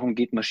nicht darum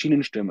geht,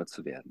 Maschinenstürmer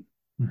zu werden.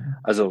 Mhm.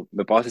 Also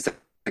man braucht jetzt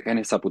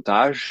keine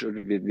Sabotage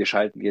oder wir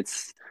schalten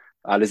jetzt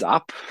alles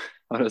ab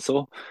oder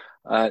so.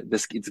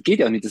 Das geht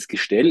ja auch nicht. Das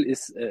Gestell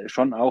ist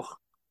schon auch,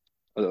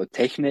 also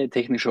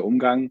technischer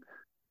Umgang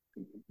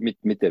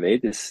mit der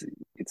Welt ist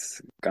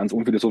jetzt ganz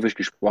unphilosophisch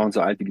gesprochen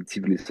so alt wie die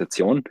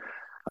Zivilisation.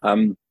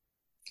 Ähm,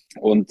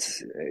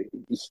 und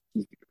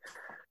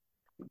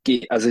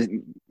also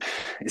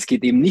es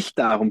geht eben nicht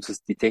darum,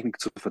 die Technik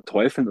zu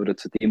verteufeln oder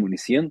zu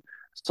dämonisieren,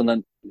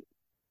 sondern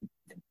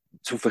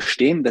zu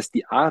verstehen, dass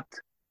die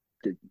Art,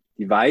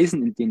 die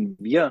Weisen, in denen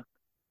wir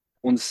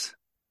uns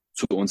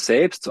zu uns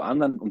selbst, zu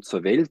anderen und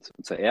zur Welt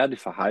und zur Erde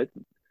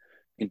verhalten,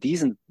 in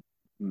diesen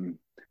hm,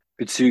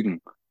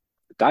 Bezügen,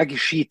 da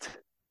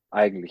geschieht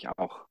eigentlich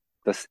auch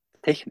das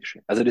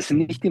Technische. Also das sind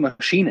nicht die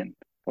Maschinen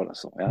oder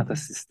so, ja, Mhm.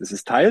 das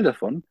ist Teil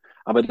davon,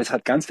 aber das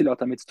hat ganz viel auch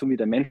damit zu tun, wie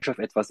der Mensch auf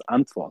etwas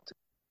antwortet.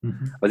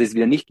 Mhm. Was jetzt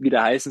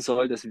wieder heißen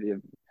soll, dass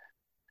wir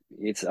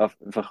jetzt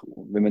einfach,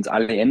 wenn wir uns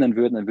alle ändern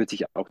würden, dann würde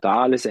sich auch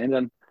da alles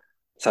ändern.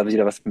 Das hat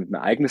wieder was mit einem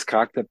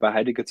Ereignischarakter bei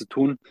Heidegger zu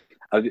tun.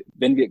 Aber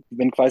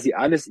wenn quasi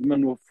alles immer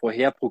nur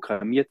vorher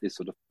programmiert ist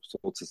oder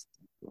sozusagen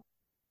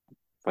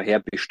vorher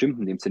bestimmt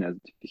in dem Sinne, also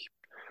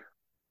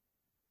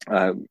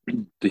äh,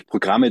 durch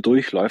Programme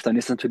durchläuft, dann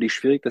ist es natürlich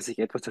schwierig, dass sich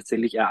etwas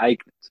tatsächlich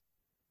ereignet.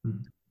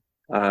 Mhm.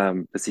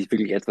 Dass sich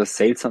wirklich etwas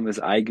Seltsames,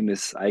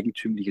 Eigenes,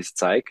 Eigentümliches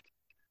zeigt.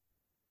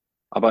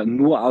 Aber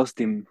nur aus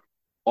dem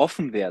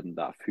Offenwerden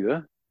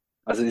dafür,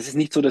 also es ist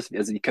nicht so, es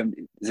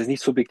ist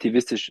nicht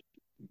subjektivistisch,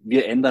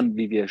 wir ändern,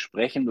 wie wir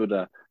sprechen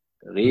oder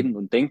reden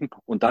und denken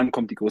und dann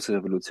kommt die große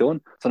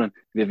Revolution, sondern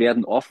wir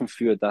werden offen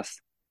für das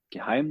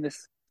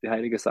Geheimnis, wie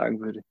Heidegger sagen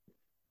würde.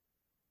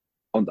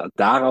 Und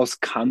daraus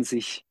kann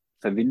sich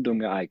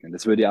Verbindung ereignen.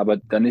 Das würde aber,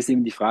 dann ist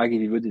eben die Frage,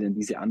 wie würde denn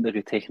diese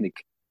andere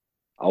Technik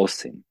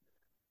aussehen?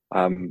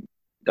 Ähm,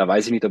 Da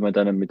weiß ich nicht, ob man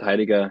dann mit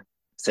Heidegger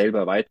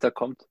selber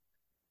weiterkommt.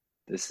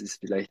 Das ist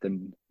vielleicht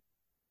eine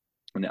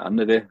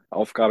andere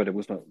Aufgabe, da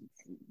muss man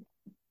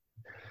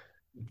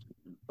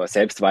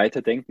selbst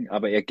weiterdenken,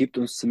 aber er gibt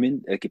uns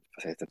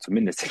was heißt er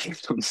zumindest, er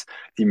gibt uns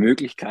die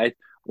Möglichkeit,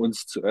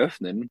 uns zu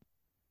öffnen,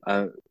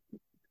 äh,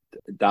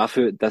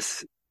 dafür,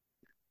 dass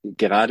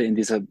gerade in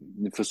dieser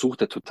Versuch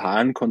der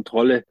totalen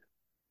Kontrolle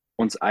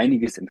uns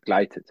einiges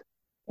entgleitet.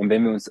 Und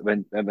wenn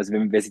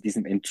sich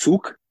diesem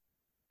Entzug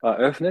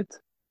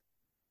eröffnet,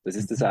 das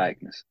ist das Mhm.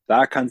 Ereignis.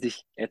 Da kann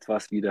sich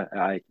etwas wieder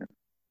ereignen.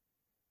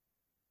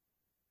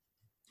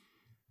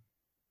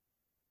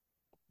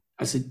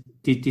 Also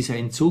dieser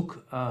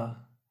Entzug,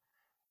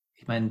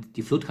 ich meine,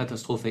 die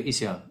Flutkatastrophe ist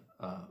ja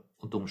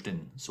unter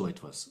Umständen so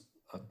etwas.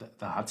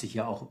 Da hat sich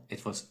ja auch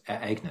etwas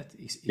ereignet.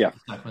 Ja,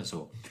 Ich sage mal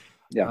so.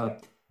 ja.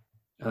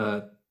 Äh,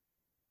 äh,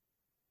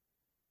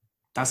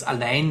 Das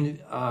allein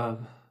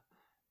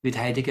wird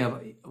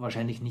Heidegger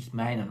wahrscheinlich nicht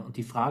meinen. Und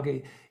die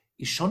Frage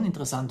ist schon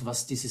interessant,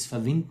 was dieses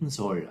verwinden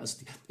soll.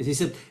 Also es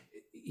ist ja,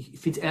 ich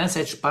finde es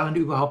einerseits spannend,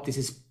 überhaupt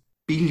dieses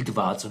Bild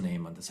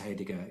wahrzunehmen, das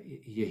Heidegger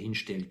hier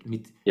hinstellt,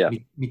 Ja.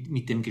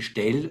 mit dem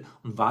Gestell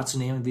und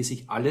wahrzunehmen, wie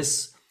sich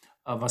alles,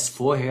 was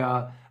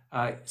vorher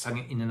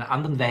sagen, in einer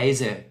anderen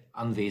Weise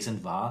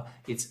anwesend war,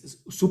 jetzt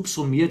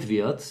subsumiert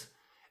wird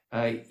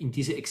in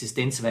diese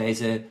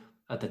Existenzweise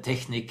der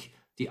Technik,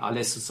 die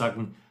alles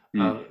sozusagen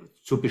Hm.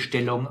 zur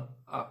Bestellung,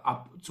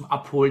 zum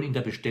Abholen in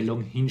der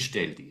Bestellung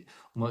hinstellt,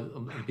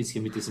 um ein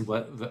bisschen mit diesen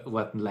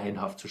Worten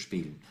laienhaft zu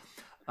spielen.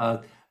 Äh,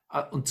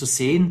 und zu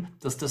sehen,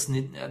 dass das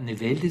eine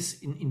Welt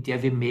ist, in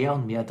der wir mehr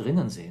und mehr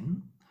drinnen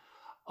sind.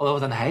 Aber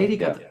dann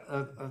Heidegger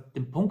Ja.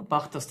 den Punkt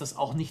macht, dass das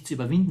auch nicht zu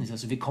überwinden ist.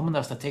 Also wir kommen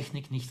aus der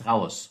Technik nicht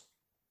raus.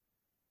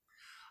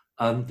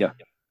 Ähm, Ja.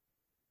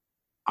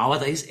 aber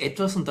da ist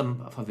etwas, und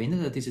dann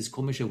verwendet er dieses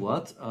komische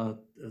Wort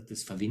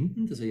des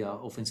Verwinden, das er ja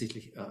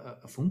offensichtlich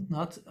erfunden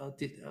hat,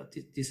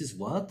 dieses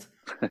Wort.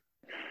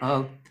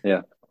 Äh,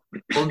 Ja.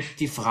 und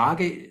die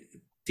Frage,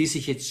 die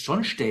sich jetzt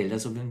schon stellt,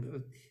 also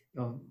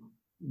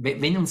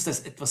wenn uns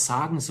das etwas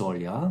sagen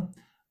soll, ja,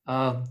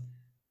 äh,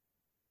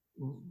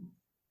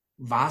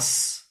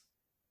 was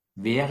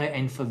wäre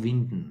ein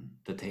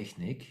Verwinden der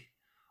Technik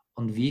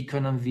und wie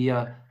können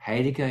wir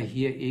Heidegger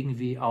hier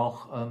irgendwie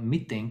auch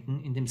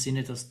mitdenken, in dem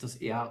Sinne, dass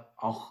er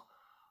auch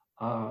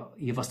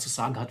hier was zu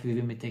sagen hat, wie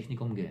wir mit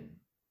Technik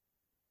umgehen.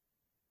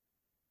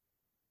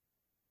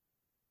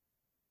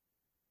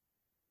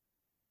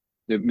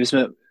 Wir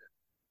müssen,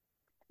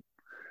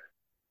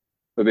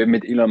 weil wir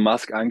mit Elon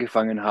Musk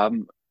angefangen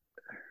haben,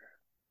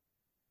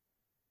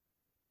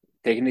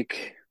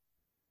 Technik,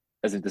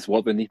 also das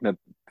Wort wird nicht mehr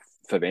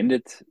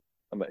verwendet,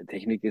 aber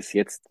Technik ist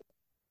jetzt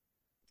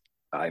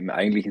im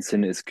eigentlichen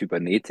Sinne ist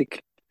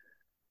Kybernetik,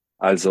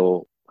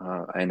 also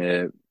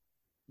eine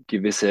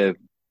gewisse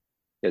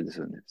ja,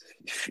 so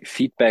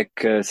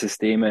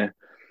Feedback-Systeme.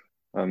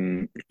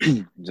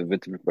 So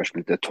wird zum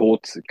Beispiel der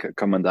Tod,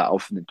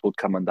 den Tod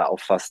kann man da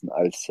auffassen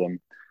als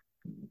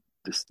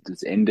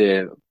das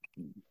Ende,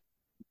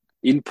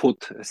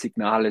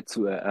 Input-Signale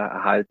zu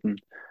erhalten.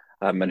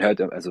 Man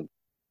hört also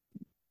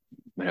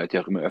man hört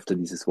ja auch immer öfter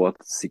dieses Wort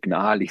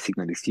Signal. Ich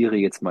signalisiere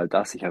jetzt mal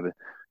das. Ich habe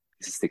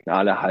dieses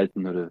Signal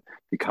erhalten oder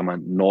wie kann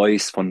man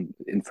Noise von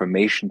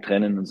Information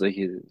trennen und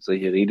solche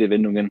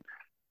Redewendungen.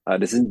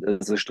 Das sind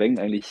also streng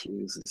eigentlich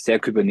sehr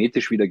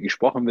kybernetisch, wie da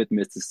gesprochen wird.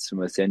 Mir ist das schon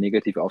mal sehr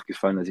negativ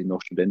aufgefallen, als ich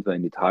noch Student war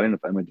in Italien,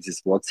 auf einmal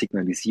dieses Wort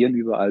Signalisieren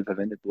überall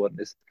verwendet worden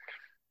ist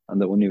an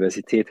der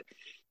Universität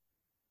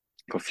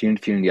vor vielen,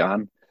 vielen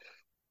Jahren.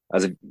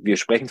 Also wir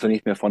sprechen zwar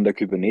nicht mehr von der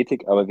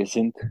Kybernetik, aber wir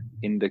sind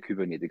in der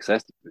Kybernetik. Das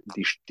heißt,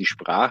 die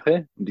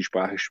Sprache, und die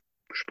Sprache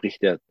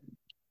spricht ja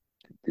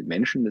den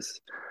Menschen,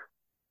 das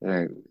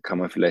kann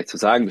man vielleicht so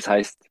sagen. Das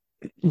heißt,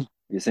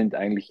 wir sind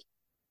eigentlich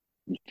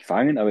nicht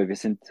gefangen, aber wir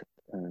sind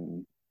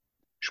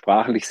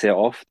sprachlich sehr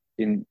oft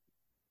in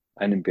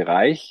einem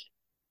Bereich,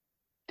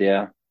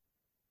 der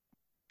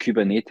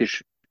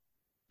kybernetisch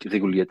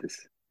reguliert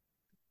ist.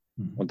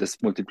 Mhm. Und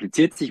das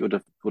multipliziert sich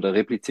oder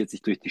repliziert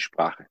sich durch die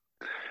Sprache.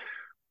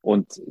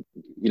 Und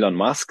Elon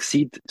Musk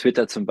sieht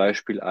Twitter zum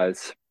Beispiel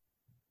als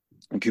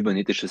ein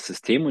kybernetisches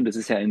System und das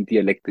ist ja ein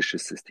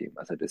dialektisches System.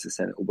 Also das ist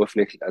eine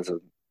Oberfläche, also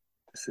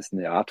das ist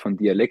eine Art von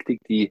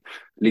Dialektik, die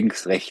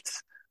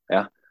links-rechts,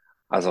 ja,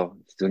 also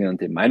die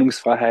sogenannte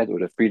Meinungsfreiheit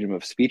oder Freedom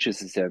of Speech,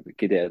 es ist ja,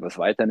 geht ja etwas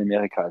weiter in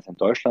Amerika als in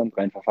Deutschland,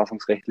 rein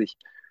verfassungsrechtlich,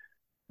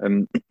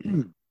 ähm,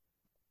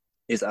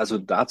 ist also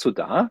dazu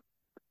da,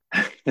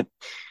 wenn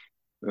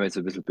man jetzt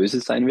ein bisschen böse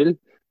sein will,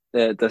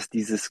 dass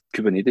dieses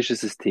kybernetische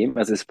System,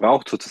 also es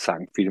braucht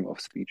sozusagen Freedom of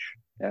Speech.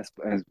 Ja,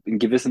 in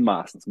gewissen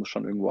Maßen. Es muss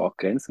schon irgendwo auch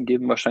Grenzen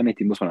geben wahrscheinlich,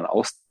 die muss man dann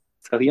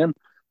austarieren.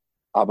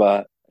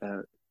 Aber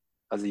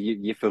also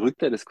je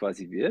verrückter das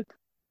quasi wird,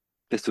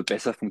 desto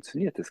besser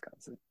funktioniert das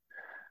Ganze.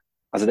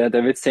 Also da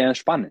wird es sehr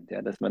spannend,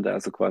 ja, dass man da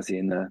also quasi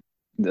in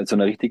so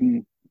einer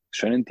richtigen,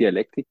 schönen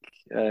Dialektik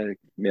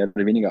mehr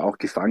oder weniger auch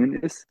gefangen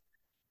ist,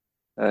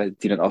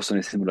 die dann auch so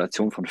eine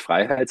Simulation von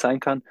Freiheit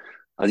sein kann.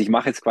 Also ich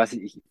mache jetzt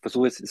quasi, ich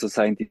versuche jetzt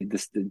sozusagen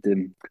das,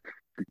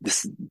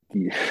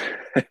 die,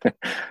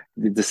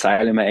 das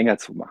Seil immer enger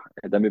zu machen,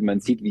 damit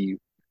man sieht,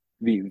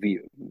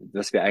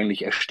 dass wir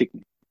eigentlich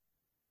ersticken.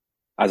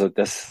 Also,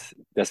 dass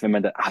wenn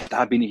man da,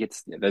 da bin ich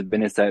jetzt,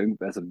 wenn jetzt da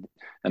irgendwie, also in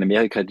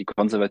Amerika die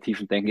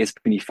Konservativen denken,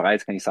 jetzt bin ich frei,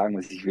 jetzt kann ich sagen,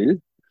 was ich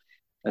will.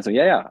 Also,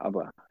 ja,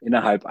 aber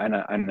innerhalb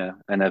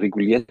einer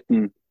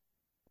regulierten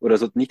oder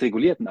so nicht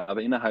regulierten,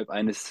 aber innerhalb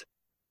eines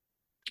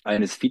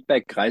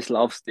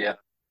Feedback-Kreislaufs, der,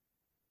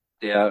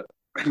 der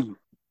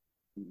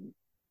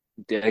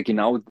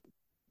genau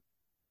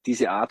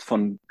diese Art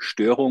von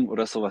Störung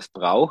oder sowas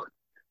braucht,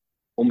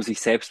 um sich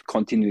selbst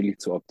kontinuierlich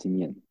zu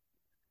optimieren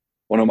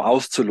und um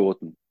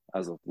auszuloten.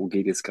 Also, wo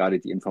geht jetzt gerade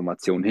die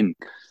Information hin?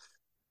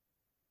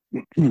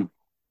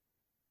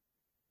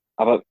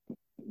 Aber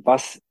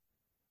was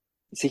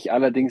sich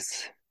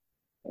allerdings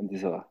an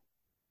also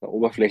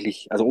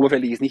oberflächlich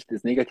ist nicht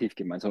das negativ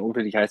gemeint, sondern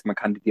oberflächlich heißt, man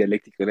kann die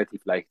Dialektik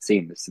relativ leicht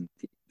sehen. Das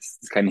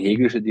ist keine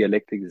hegelische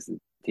Dialektik, das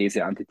ist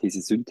These, Antithese,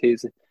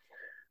 Synthese,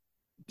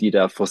 die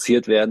da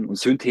forciert werden. Und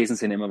Synthesen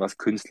sind immer was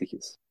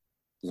Künstliches.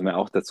 Das muss man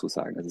auch dazu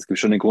sagen. Also es gibt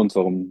schon einen Grund,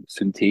 warum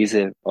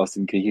Synthese aus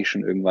dem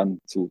Griechischen irgendwann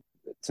zu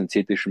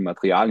synthetischen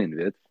Materialien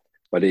wird,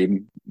 weil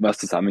eben was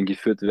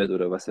zusammengeführt wird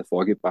oder was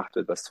hervorgebracht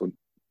wird, was so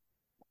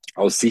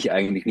aus sich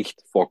eigentlich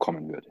nicht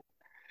vorkommen würde.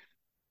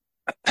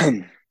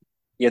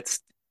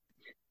 Jetzt,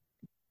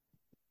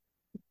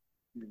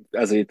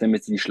 also jetzt,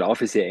 damit die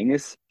Schlaufe sehr eng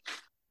ist,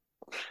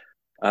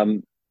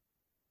 ähm,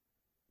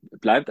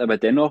 bleibt aber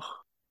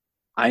dennoch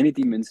eine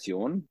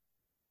Dimension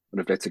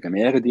oder vielleicht sogar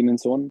mehrere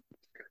Dimensionen,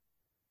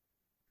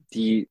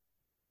 die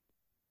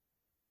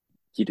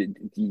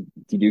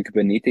die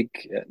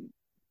Kybernetik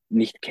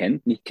nicht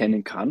kennt, nicht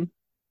kennen kann.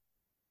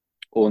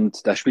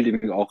 Und da spielt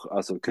eben auch,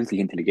 also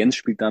künstliche Intelligenz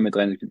spielt damit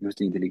rein.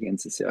 Künstliche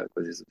Intelligenz ist ja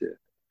quasi so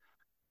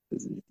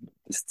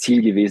das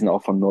Ziel gewesen,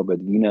 auch von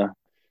Norbert Wiener,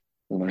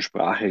 dass man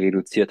Sprache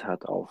reduziert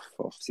hat auf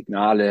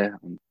Signale.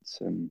 Und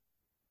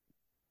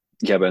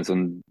ich habe so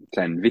einen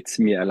kleinen Witz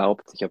mir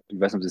erlaubt. Ich weiß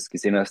nicht, ob du das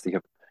gesehen hast, ich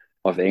habe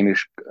auf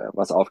Englisch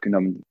was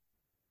aufgenommen,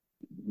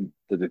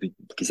 da wird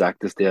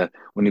gesagt, dass der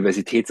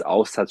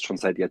Universitätsaussatz schon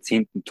seit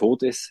Jahrzehnten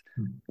tot ist,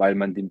 Mhm. weil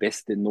man die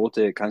beste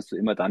Note kannst du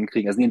immer dann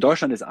kriegen. Also in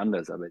Deutschland ist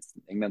anders, aber jetzt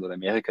in England oder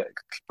Amerika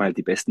kriegt man halt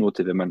die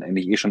Bestnote, wenn man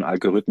eigentlich eh schon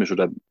algorithmisch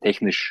oder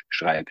technisch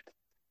schreibt.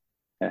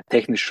 Ja,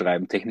 technisch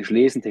schreiben, technisch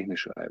lesen,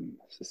 technisch schreiben.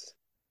 Das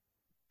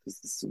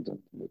ist so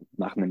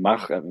nach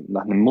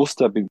einem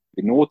Muster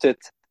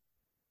benotet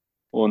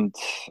und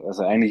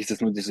also eigentlich ist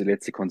das nur diese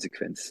letzte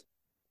Konsequenz.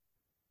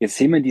 Jetzt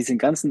sehen wir diesen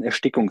ganzen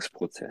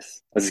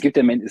Erstickungsprozess. Also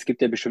es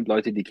gibt ja bestimmt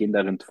Leute, die gehen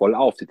darin voll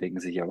auf. Die denken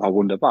sich, ja, wow,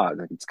 wunderbar,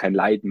 da gibt's kein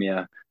Leid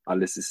mehr,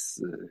 alles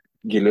ist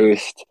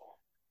gelöst,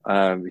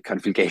 ich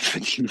kann viel Geld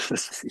verdienen,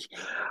 was weiß ich.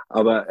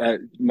 Aber,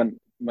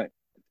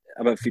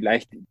 aber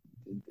vielleicht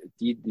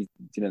die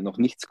dann noch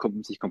nichts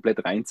sich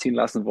komplett reinziehen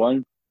lassen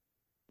wollen,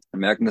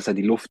 merken, dass halt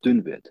die Luft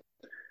dünn wird.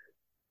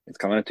 Jetzt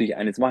kann man natürlich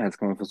eines machen. Jetzt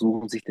kann man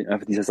versuchen, sich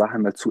einfach dieser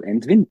Sachen mal zu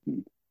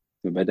entwinden.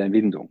 So bei der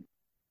Entwindung.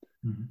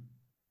 Mhm.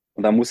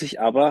 Und da muss ich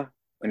aber,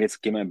 und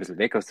jetzt gehen wir ein bisschen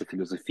weg aus der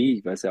Philosophie,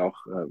 ich weiß ja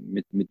auch,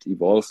 mit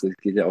Evolve, es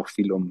geht ja auch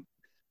viel um,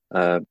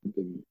 bei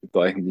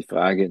euch um die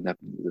Frage,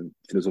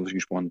 philosophisch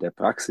gesprochen, der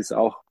Praxis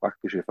auch,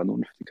 praktische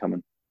Vernunft, die kann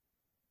man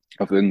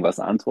auf irgendwas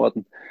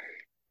antworten.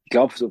 Ich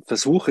glaube, so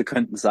Versuche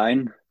könnten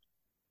sein,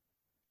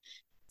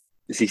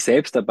 sich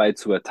selbst dabei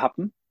zu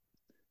ertappen,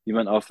 wie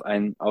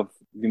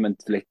man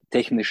vielleicht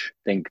technisch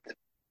denkt,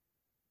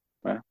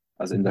 ja?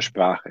 Also in der Mhm.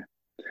 Sprache.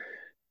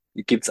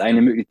 Gibt es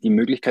die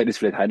Möglichkeit ist,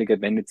 vielleicht Heidegger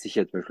wendet sich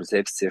ja zum Beispiel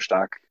selbst sehr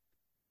stark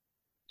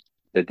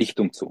der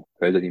Dichtung zu,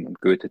 Hölderlin und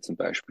Goethe zum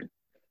Beispiel,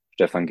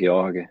 Stefan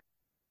George.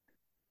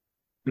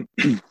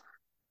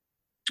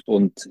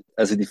 Und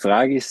also die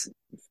Frage ist,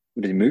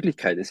 oder die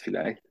Möglichkeit ist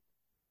vielleicht,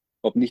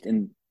 ob nicht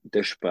in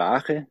der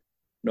Sprache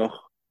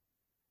noch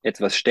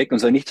etwas steckt, und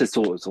zwar nicht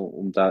so,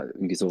 um da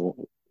irgendwie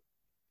so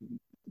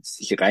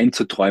sich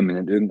reinzuträumen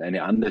in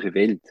irgendeine andere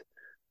Welt,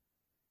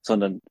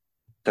 sondern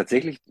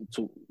tatsächlich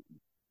zu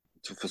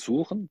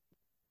versuchen,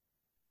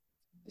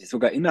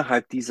 sogar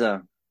innerhalb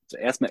dieser, also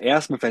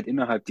erstmal vielleicht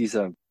innerhalb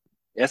dieser,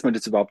 erstmal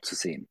das überhaupt zu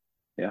sehen.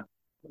 Ja.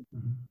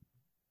 Mhm.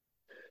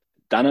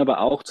 Dann aber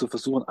auch zu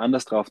versuchen,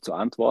 anders darauf zu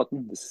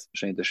antworten, das ist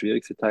wahrscheinlich der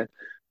schwierigste Teil,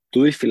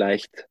 durch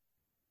vielleicht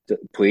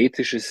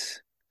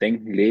poetisches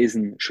Denken,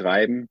 Lesen,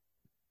 Schreiben,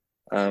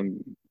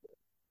 ähm,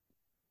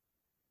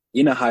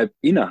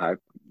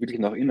 wirklich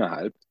noch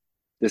innerhalb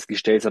des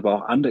Gestells, aber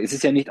auch andere. Es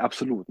ist ja nicht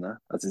absolut, ne?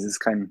 Also es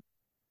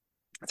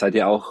hat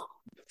ja auch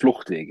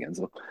Fluchtwege und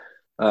so.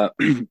 Äh,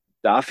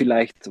 da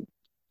vielleicht so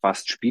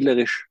fast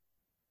spielerisch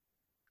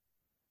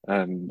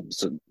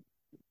so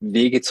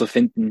Wege zu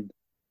finden,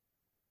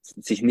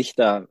 sich nicht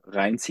da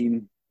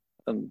reinziehen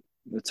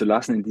zu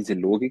lassen in diese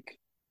Logik.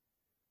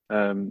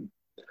 Ähm,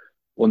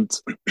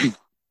 und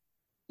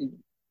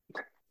wenn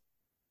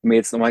wir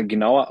jetzt nochmal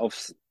genauer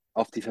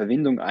auf die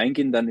Verwindung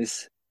eingehen, dann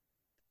ist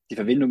die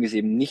Verwindung ist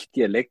eben nicht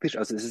dialektisch,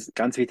 also es ist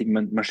ganz wichtig,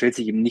 man stellt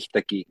sich eben nicht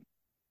dagegen.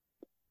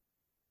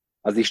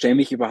 Also ich stelle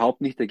mich überhaupt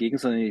nicht dagegen,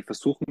 sondern ich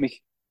versuche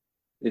mich,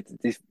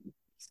 das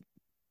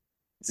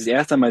ist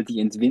erst einmal die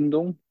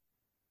Entwindung,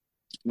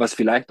 was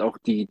vielleicht auch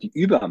die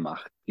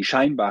Übermacht, die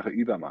scheinbare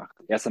Übermacht,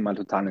 erst einmal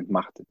total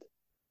entmachtet.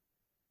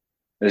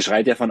 Das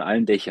schreit ja von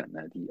allen Dächern,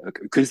 ne? Die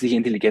künstliche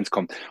Intelligenz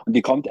kommt.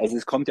 Und also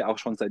es kommt ja auch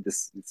schon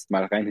jetzt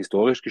mal rein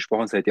historisch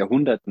gesprochen, seit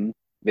Jahrhunderten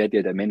wird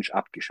ja der Mensch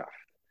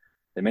abgeschafft.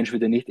 Der Mensch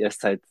wird ja nicht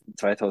erst seit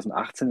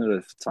 2018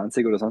 oder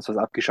 20 oder sonst was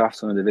abgeschafft,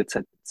 sondern der wird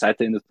seit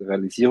der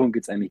Industrialisierung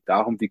geht es eigentlich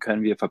darum, wie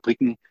können wir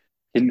Fabriken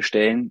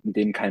hinstellen, in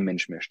denen kein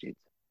Mensch mehr steht.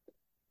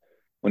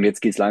 Und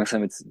jetzt geht es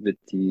langsam,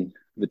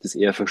 wird es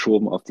eher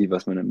verschoben auf die,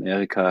 was man in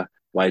Amerika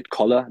White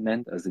Collar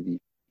nennt, also die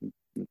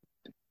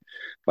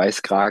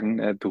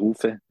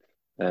Weißkragenberufe,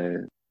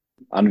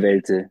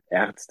 Anwälte,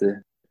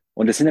 Ärzte.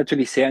 Und das sind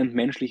natürlich sehr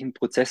entmenschlichen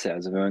Prozesse.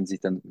 Also wenn man sich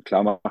dann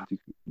klar macht,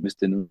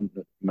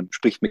 man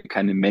spricht mit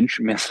keinem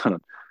Menschen mehr,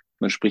 sondern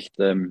man spricht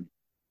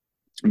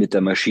mit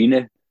der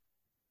Maschine,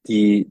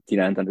 die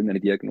einem dann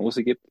irgendeine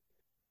Diagnose gibt.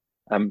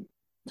 Ähm,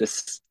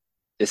 das,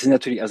 das ist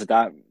natürlich, also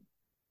da,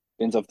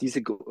 wenn es auf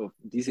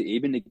diese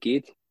Ebene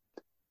geht,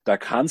 da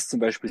kann es zum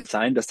Beispiel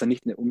sein, dass da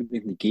nicht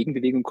unbedingt eine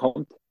Gegenbewegung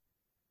kommt,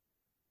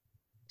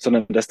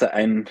 sondern dass da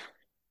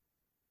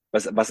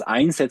was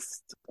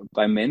einsetzt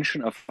beim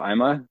Menschen auf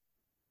einmal,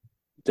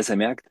 dass er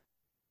merkt,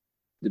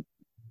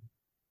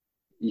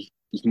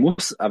 ich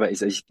muss, aber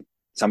das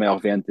haben wir ja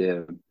auch während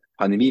der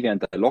Pandemie,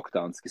 während der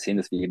Lockdowns gesehen,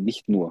 dass wir eben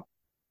nicht nur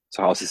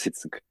zu Hause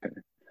sitzen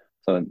können,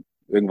 sondern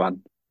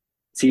irgendwann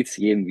zieht es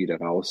jeden wieder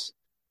raus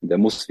und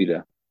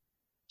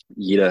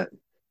jeder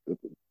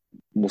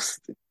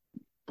muss,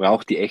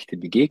 braucht die echte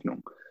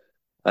Begegnung.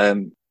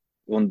 Ähm,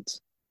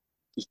 und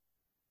ich,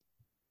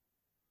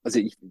 also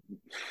ich,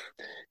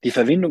 die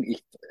Verbindung,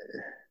 ich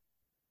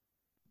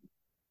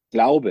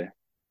glaube,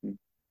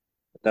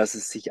 dass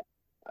es sich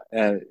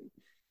äh,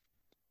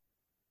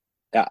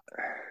 ja,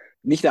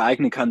 nicht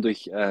ereignen kann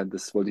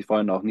das wollte ich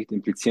vorhin auch nicht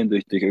implizieren,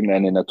 durch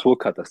irgendeine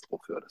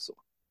Naturkatastrophe oder so.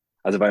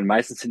 Also weil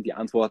meistens sind die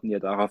Antworten ja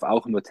darauf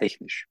auch nur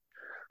technisch,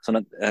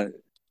 sondern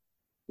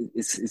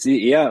es ist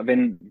eher,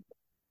 wenn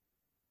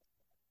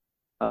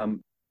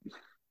ähm,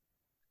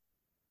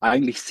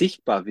 eigentlich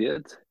sichtbar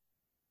wird,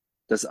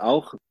 dass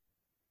auch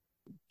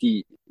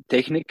die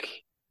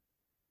Technik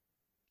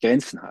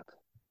Grenzen hat.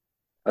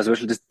 Also zum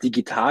Beispiel das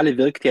Digitale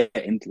wirkt ja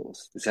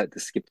endlos.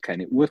 Es gibt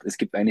keine Uhr, es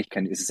gibt eigentlich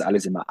es ist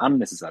alles immer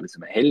an, es ist alles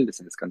immer hell, das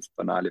sind jetzt ganz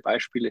banale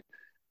Beispiele.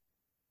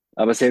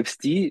 Aber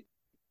selbst die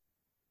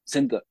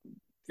sind,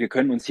 wir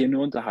können uns hier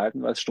nur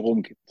unterhalten, weil es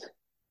Strom gibt.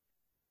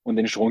 Und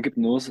den Strom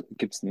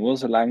gibt's nur,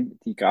 solange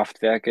die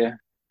Kraftwerke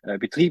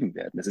betrieben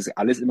werden. Das ist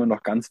alles immer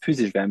noch ganz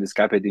physisch. Es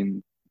gab ja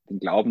den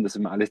Glauben, dass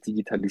wenn man alles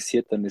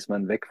digitalisiert, dann ist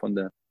man weg von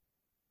der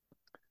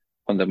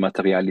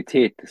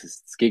Materialität.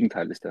 Das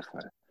Gegenteil ist der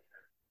Fall.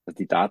 Also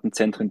die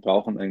Datenzentren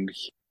brauchen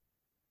eigentlich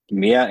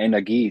mehr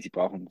Energie. Sie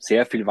brauchen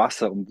sehr viel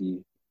Wasser, um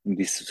um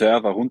die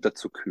Server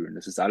runterzukühlen.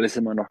 Das ist alles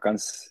immer noch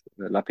ganz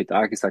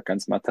lapidar gesagt,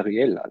 ganz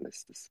materiell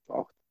alles. Das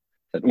braucht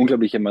ein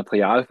unglaublicher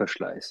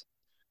Materialverschleiß.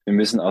 Wir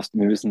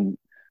müssen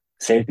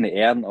seltene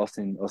Erden aus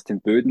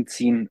den Böden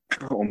ziehen,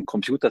 um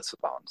Computer zu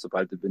bauen.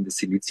 Wenn das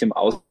Silizium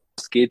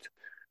ausgeht,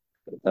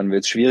 dann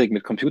wird es schwierig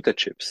mit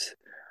Computerchips.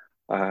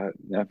 Ja,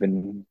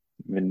 wenn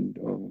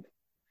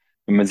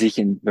man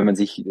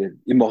sich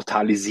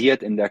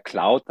immortalisiert in der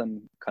Cloud,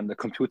 dann kann der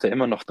Computer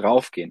immer noch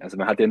draufgehen. Also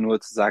man hat ja nur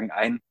sozusagen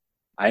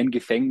ein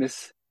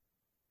Gefängnis,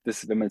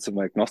 das, wenn man jetzt so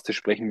mal agnostisch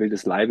sprechen will,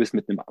 des Leibes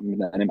mit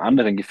einem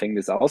anderen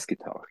Gefängnis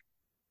ausgetauscht.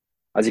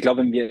 Also ich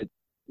glaube,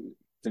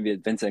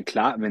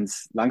 wenn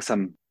es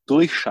langsam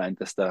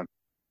durchscheint, dass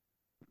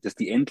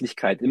die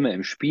Endlichkeit immer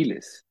im Spiel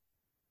ist,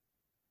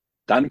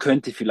 dann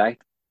könnte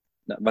vielleicht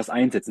was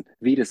einsetzen.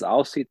 Wie das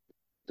aussieht,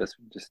 das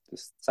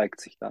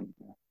zeigt sich dann.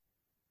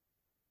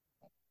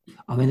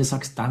 Aber wenn du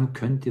sagst, dann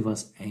könnte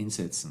was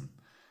einsetzen.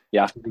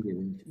 Ja, Entschuldige,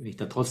 wenn ich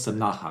da trotzdem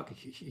nachhake.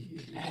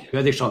 Ich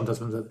höre dich schon,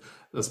 dass wir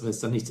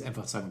jetzt da nicht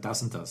einfach sagen,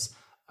 das und das.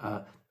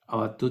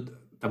 Aber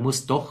da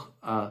muss doch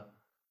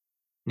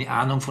eine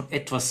Ahnung von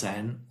etwas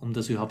sein, um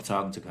das überhaupt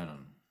sagen zu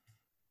können.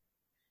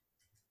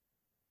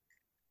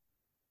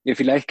 ja,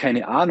 vielleicht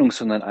keine Ahnung,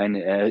 sondern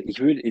da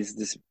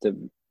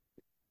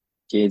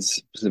gehe jetzt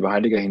ein bisschen über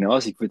Heidegger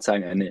hinaus, ich würde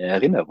sagen, eine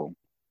Erinnerung.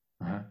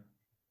 Aha.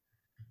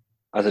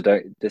 Also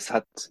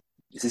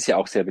es ist ja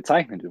auch sehr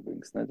bezeichnend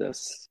übrigens, ne,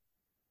 dass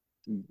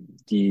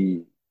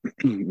die,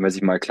 was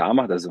ich mal klar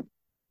macht, also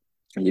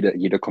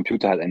jeder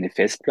Computer hat eine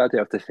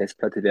Festplatte, auf der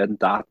Festplatte werden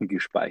Daten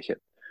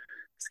gespeichert.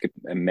 Es gibt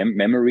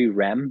Memory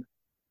RAM,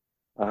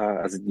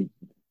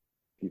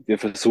 wir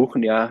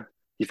versuchen ja,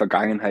 die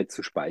Vergangenheit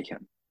zu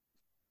speichern.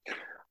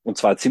 Und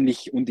zwar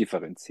ziemlich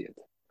undifferenziert.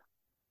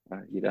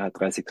 Jeder hat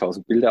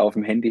 30.000 Bilder auf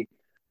dem Handy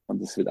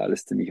und das wird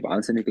alles ziemlich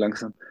wahnsinnig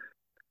langsam.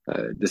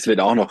 Das wird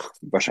auch noch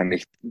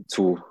wahrscheinlich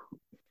zu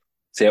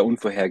sehr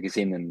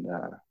unvorhergesehenen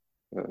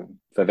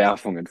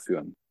Verwerfungen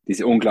führen.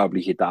 Diese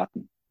unglaubliche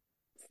Datenflut.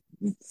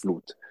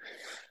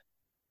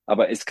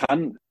 Aber es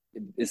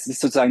ist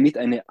sozusagen nicht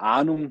eine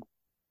Ahnung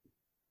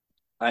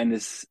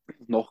eines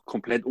noch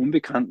komplett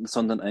Unbekannten,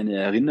 sondern eine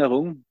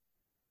Erinnerung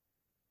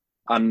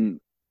an,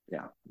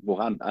 ja,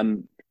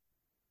 an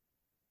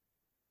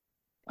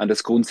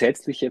das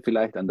Grundsätzliche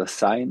vielleicht, an das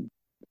Sein,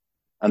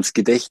 ans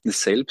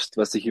Gedächtnis selbst,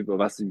 was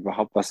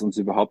uns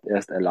überhaupt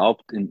erst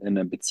erlaubt, in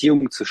einer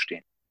Beziehung zu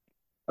stehen.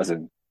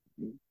 Also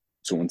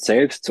zu uns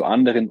selbst, zu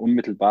anderen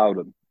unmittelbar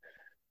oder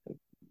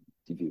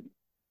die wir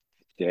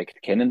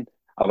direkt kennen,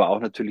 aber auch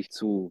natürlich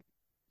zu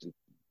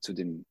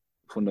den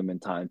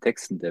fundamentalen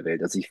Texten der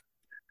Welt.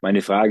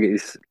 Meine Frage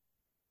ist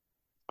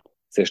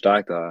sehr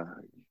stark, da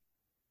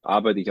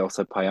arbeite ich auch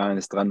seit ein paar Jahren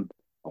ist dran,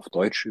 auf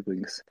Deutsch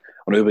übrigens,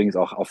 und übrigens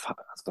auch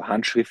also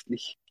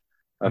handschriftlich,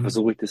 Mhm.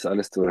 versuche ich das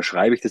alles oder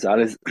schreibe ich das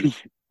alles,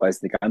 weil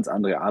es eine ganz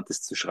andere Art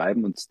ist zu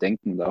schreiben und zu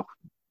denken und auch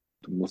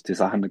du musst die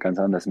Sachen ganz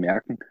anders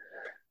merken.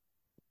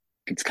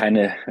 Gibt es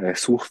keine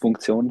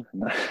Suchfunktion,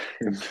 ne,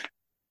 im,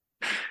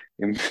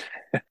 im,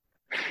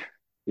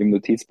 im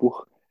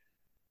Notizbuch.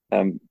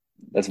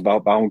 Also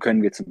warum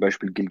können wir zum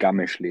Beispiel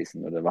Gilgamesch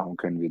lesen oder warum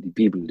können wir die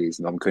Bibel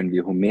lesen? Warum können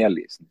wir Homer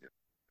lesen?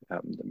 Wir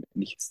haben damit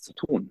nichts zu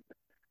tun.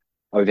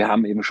 Aber wir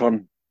haben eben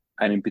schon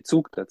einen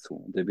Bezug dazu.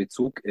 Und der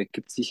Bezug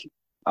ergibt sich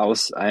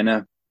aus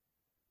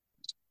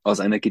aus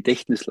einer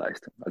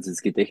Gedächtnisleistung. Also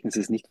das Gedächtnis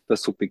ist nicht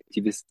was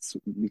Subjektives,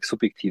 nichts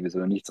Subjektives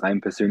oder nichts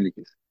rein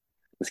Persönliches.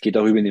 Das geht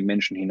auch über den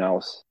Menschen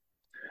hinaus.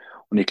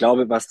 Und ich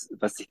glaube, was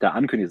sich da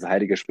ankündigt, also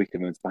Heidegger spricht,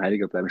 wenn wir jetzt bei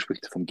Heidegger bleiben,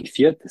 spricht vom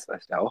Geviert, das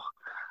weißt du auch.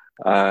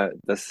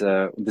 Und das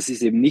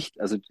ist eben nicht,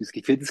 also das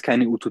Geviert ist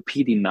keine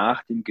Utopie, die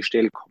nach dem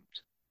Gestell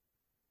kommt,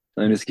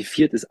 sondern das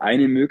Geviert ist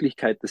eine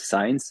Möglichkeit des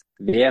Seins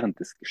während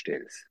des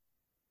Gestells.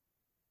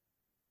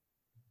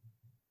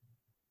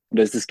 Und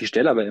da ist das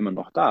Gestell aber immer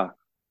noch da.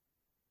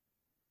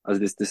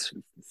 Also das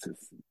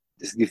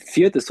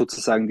Geviert ist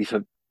sozusagen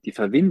die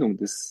Verbindung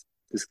des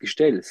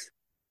Gestells.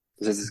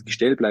 Das heißt, das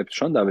Gestell bleibt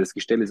schon da, aber das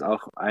Gestell ist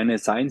auch eine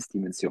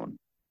Seinsdimension.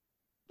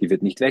 Die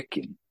wird nicht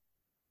weggehen.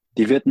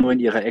 Die wird nur in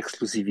ihrer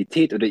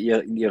Exklusivität oder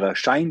in ihrer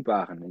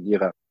scheinbaren, in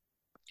ihrer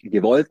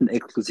gewollten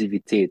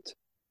Exklusivität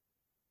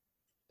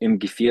im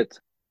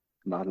Geviert,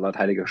 laut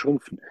Heidegger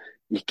schrumpfen.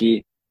 Ich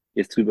gehe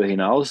jetzt drüber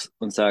hinaus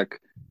und sage,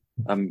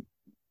 ähm,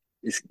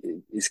 es,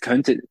 es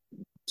könnte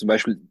zum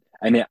Beispiel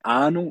eine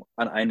Ahnung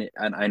an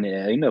eine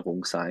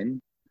Erinnerung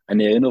sein.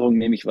 Eine Erinnerung,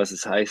 nämlich was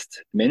es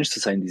heißt, Mensch zu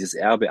sein, dieses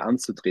Erbe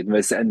anzutreten.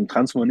 Weil im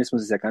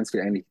Transhumanismus ist ja ganz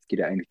viel eigentlich, es geht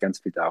ja eigentlich ganz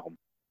viel darum,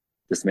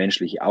 das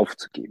Menschliche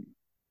aufzugeben.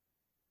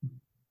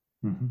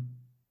 Mhm.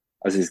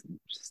 Also es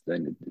ist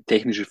eine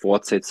technische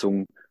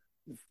Fortsetzung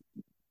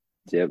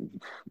der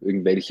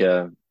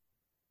irgendwelcher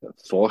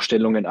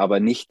Vorstellungen, aber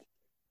nicht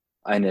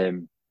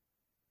eine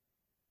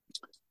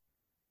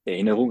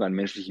Erinnerung an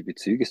menschliche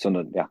Bezüge,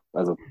 sondern ja,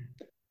 also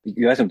ich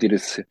weiß nicht, ob dir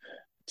das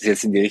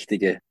jetzt in die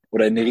richtige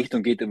oder in die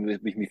Richtung geht,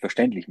 damit ich mich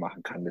verständlich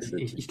machen kann.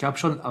 Ich glaube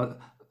schon,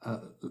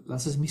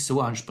 lass es mich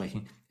so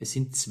ansprechen. Es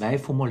sind zwei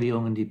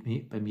Formulierungen, die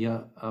bei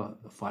mir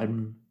vor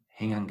allem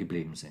hängen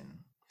geblieben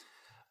sind.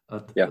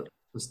 Ja,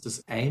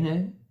 Das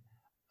eine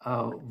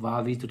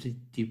war, wie du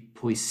die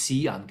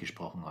Poesie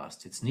angesprochen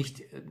hast. Jetzt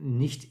nicht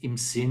im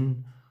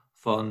Sinn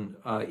von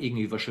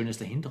irgendwie was Schönes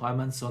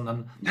dahinträumen,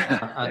 sondern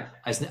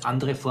als eine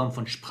andere Form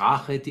von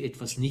Sprache, die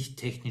etwas nicht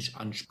technisch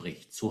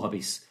anspricht. So habe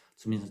ich es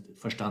zumindest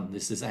verstanden.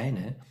 Das ist das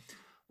eine.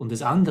 Und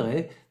das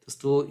andere, dass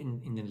du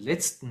in den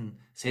letzten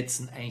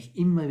Sätzen eigentlich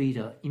immer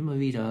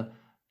wieder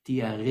die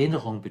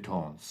Erinnerung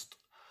betonst.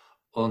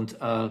 Und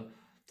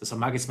das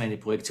mag jetzt meine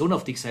Projektion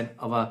auf dich sein,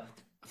 aber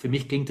für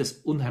mich klingt das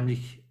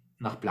unheimlich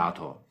nach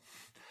Platon.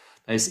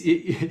 Da ist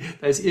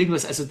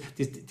irgendwas, also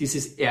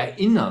dieses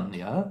Erinnern,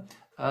 ja,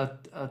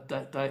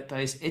 da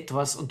ist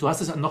etwas, und du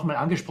hast es nochmal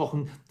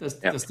angesprochen,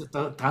 Ja, dass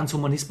der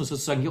Transhumanismus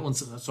sozusagen hier uns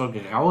soll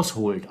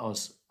rausholt ja, ja.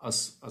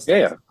 aus Das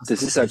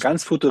dieser ist ein Sicht.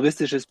 ganz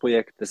futuristisches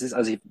Projekt. Das ist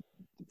also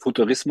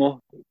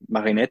Futurismo,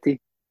 Marinetti,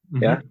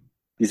 ja. Mhm.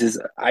 Dieses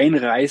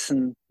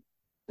Einreißen,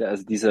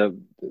 also dieser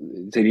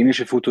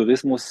italienische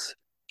Futurismus,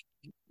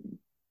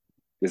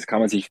 das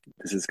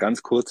ist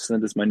ganz kurz, ne,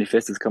 das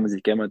Manifest, das kann man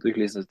sich gerne mal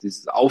durchlesen. Also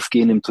dieses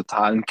Aufgehen im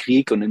totalen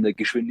Krieg und in der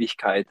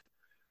Geschwindigkeit.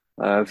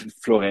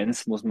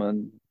 Florenz muss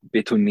man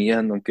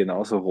betonieren und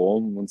genauso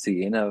Rom und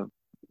Siena,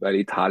 weil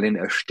Italien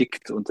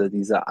erstickt unter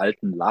dieser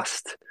alten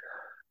Last,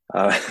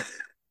 äh,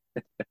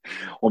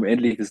 um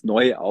endlich das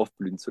Neue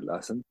aufblühen zu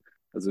lassen.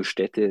 Also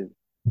Städte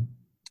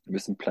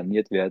müssen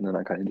planiert werden und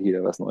dann kann endlich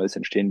wieder was Neues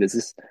entstehen. Das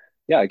ist,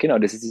 ja, genau,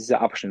 das ist dieser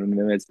Abschnitt. Und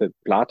wenn wir jetzt bei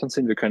Platon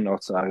sind, wir können auch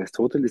zu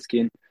Aristoteles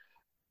gehen,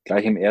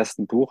 gleich im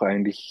ersten Buch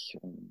eigentlich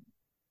im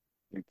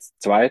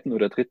zweiten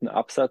oder dritten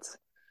Absatz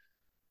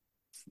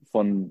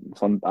von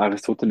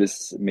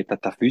Aristoteles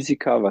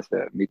Metaphysica, was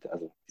wir mit,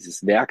 also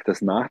dieses Werk,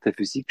 das nach der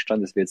Physik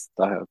stand, das wir jetzt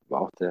daher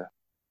auch der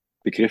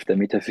Begriff der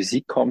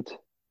Metaphysik kommt,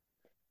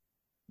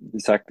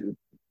 sagt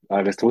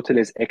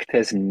Aristoteles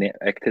actes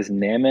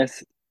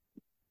nemes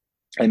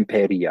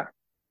emperia.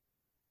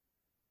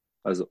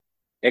 Also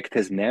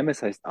actes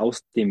nemes heißt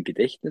aus dem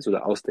Gedächtnis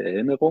oder aus der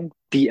Erinnerung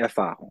die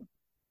Erfahrung.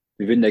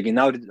 Wir würden ja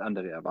genau das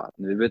andere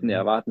erwarten. Wir würden ja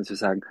erwarten, dass wir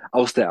sagen,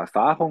 aus der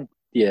Erfahrung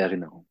die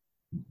Erinnerung.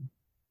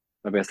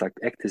 Aber er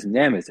sagt actes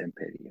nemes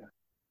emperia.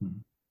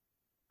 Mhm.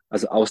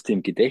 Also aus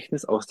dem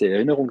Gedächtnis, aus der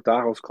Erinnerung,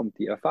 daraus kommt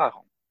die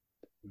Erfahrung.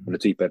 Und Mhm.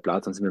 natürlich bei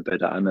Platon sind wir bei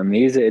der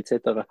Anamnese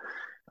etc.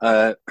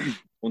 Äh,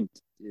 und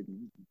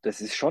das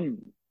ist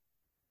schon,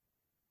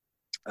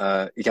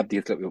 ich habe die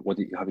jetzt,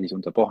 glaube ich, habe ich nicht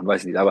unterbrochen,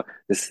 weiß ich nicht, aber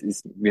das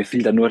ist, mir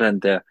fiel da nur dann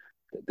der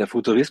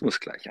Futurismus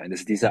gleich ein.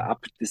 Das ist dieser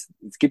es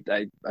gibt,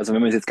 also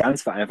wenn man es jetzt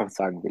ganz vereinfacht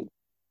sagen will,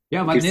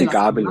 Ja, du aber kriegst nee, eine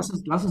Gabel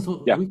und lass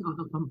uns ja, ruhig auch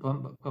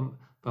noch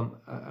beim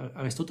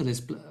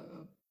Aristoteles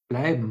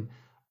bleiben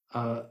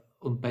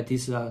und bei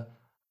dieser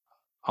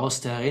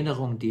aus der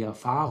Erinnerung die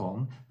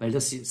Erfahrung, weil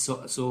das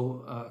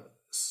so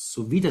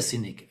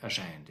widersinnig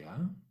erscheint,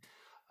 ja.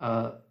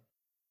 Äh,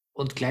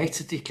 und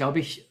gleichzeitig glaube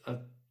ich,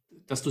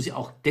 dass du sie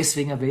auch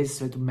deswegen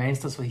erwähnst, weil du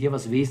meinst, dass hier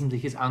was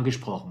Wesentliches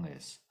angesprochen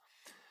ist.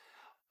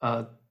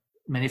 Äh,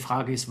 meine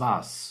Frage ist,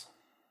 was?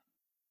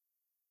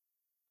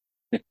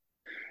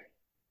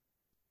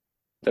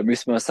 da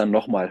müssen wir es dann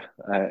nochmal,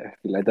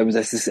 vielleicht,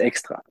 das ist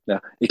extra.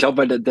 Ja. Ich glaube,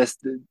 weil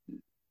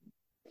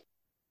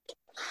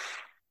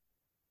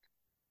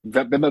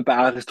wenn wir bei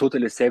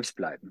Aristoteles selbst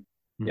bleiben,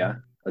 ja,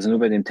 Mhm. also nur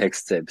bei dem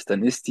Text selbst,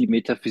 dann ist die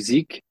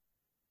Metaphysik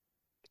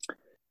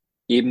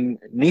eben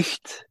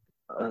nicht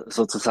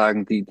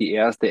sozusagen die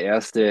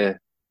erste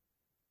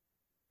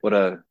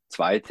oder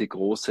zweite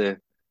große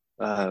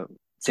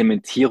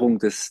Zementierung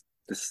des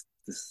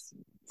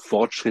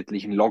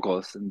fortschrittlichen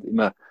Logos und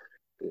immer,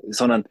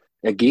 sondern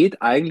er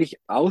geht eigentlich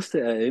aus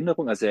der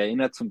Erinnerung, also er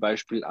erinnert zum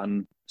Beispiel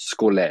an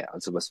Scholä,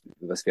 also was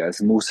wir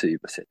als Muße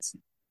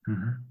übersetzen.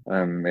 Mhm.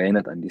 Er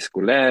erinnert an die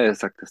Scholä, er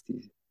sagt,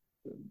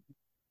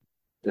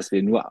 dass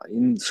wir nur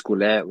in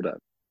Scholä oder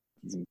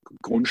diesem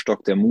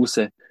Grundstock der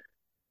Muße,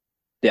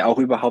 der auch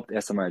überhaupt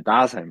erst einmal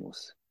da sein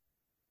muss.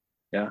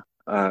 Ja,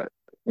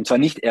 und zwar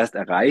nicht erst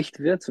erreicht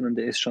wird, sondern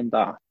der ist schon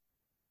da.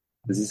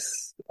 Das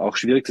ist auch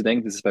schwierig zu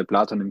denken, das ist bei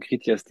Platon im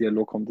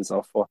Kritias-Dialog kommt das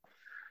auch vor.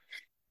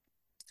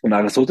 Und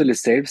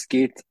Aristoteles selbst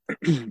geht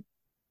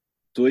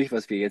durch,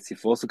 was wir jetzt die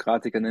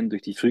Vorsokratiker nennen,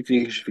 durch die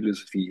frühgriechische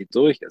Philosophie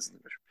durch, also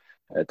zum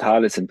Beispiel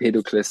Thales,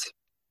 Empedokles,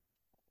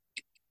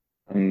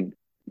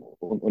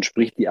 und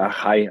spricht die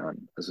Archai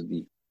an, also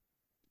die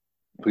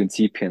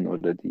Prinzipien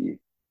oder die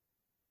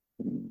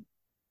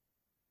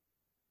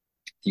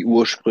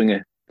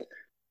Ursprünge,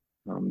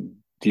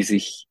 die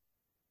sich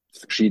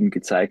verschieden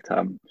gezeigt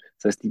haben.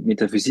 Das heißt, die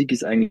Metaphysik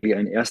ist eigentlich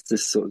ein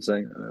erstes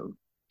sozusagen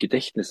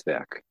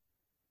Gedächtniswerk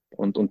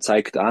und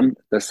zeigt an,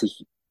 dass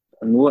sich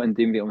nur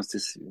indem wir uns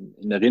das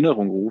in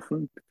Erinnerung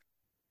rufen,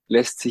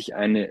 lässt sich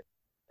eine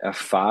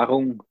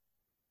Erfahrung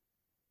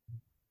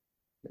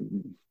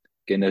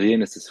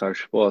generieren, ist das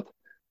falsche Wort.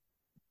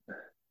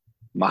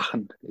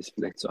 Machen ist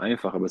vielleicht zu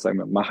einfach, aber sagen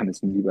wir, machen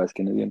ist mir lieber als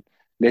generieren.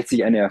 Lässt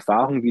sich eine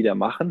Erfahrung wieder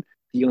machen,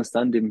 die uns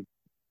dann dem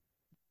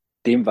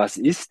was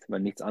ist, weil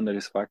nichts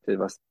anderes fragte,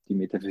 was die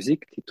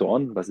Metaphysik, die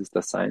Thorn, was ist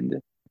das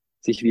Seiende,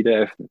 sich wieder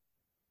öffnet.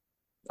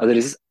 Also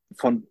das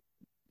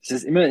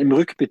ist immer im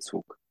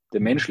Rückbezug. Der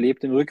Mensch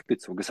lebt im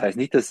Rückbezug. Das heißt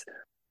nicht, dass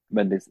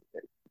man das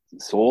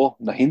so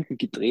nach hinten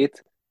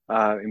gedreht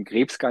im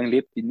Krebsgang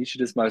lebt, wie Nietzsche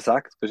das mal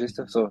sagt, verstehst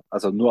du? So,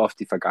 also nur auf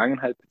die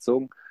Vergangenheit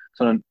bezogen,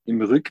 sondern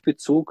im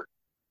Rückbezug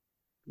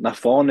nach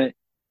vorne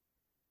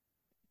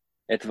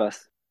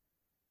etwas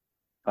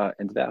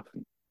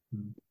entwerfen.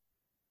 Mhm.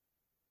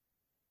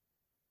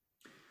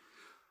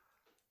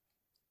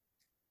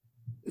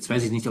 Jetzt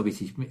weiß ich nicht, ob ich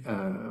dich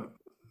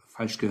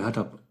falsch gehört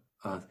habe,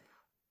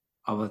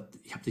 aber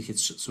ich habe dich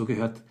jetzt so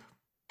gehört,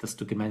 dass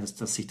du gemeint hast,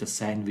 dass sich das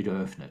Sein wieder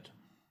öffnet.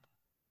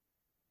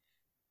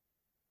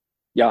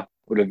 Ja,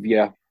 oder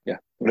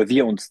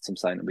wir uns zum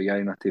Sein, aber ja,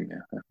 je nachdem,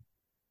 ja. Ja.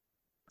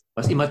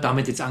 Was immer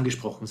damit jetzt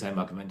angesprochen sein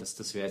mag, ich meine,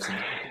 das wäre jetzt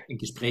ein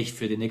Gespräch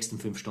für die nächsten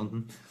 5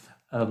 Stunden.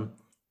 Ähm,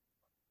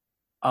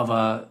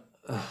 aber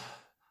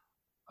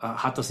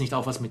hat das nicht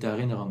auch was mit der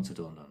Erinnerung zu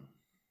tun? Dann?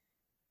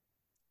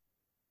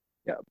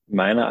 Ja,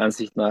 meiner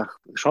Ansicht nach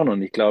schon.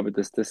 Und ich glaube,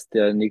 dass das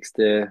der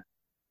nächste,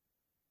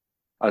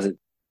 also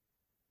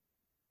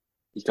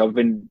ich glaube,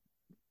 wenn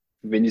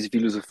diese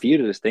Philosophie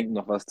oder das Denken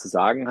noch was zu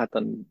sagen hat,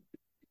 dann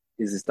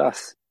ist es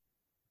das.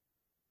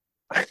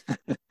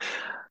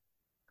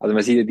 Also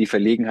man sieht ja die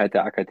Verlegenheit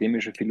der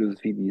akademischen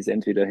Philosophie, die ist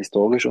entweder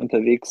historisch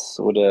unterwegs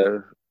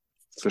oder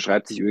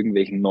verschreibt sich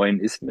irgendwelchen neuen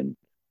Ismen,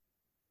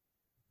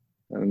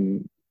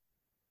 ähm,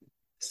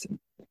 das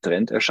sind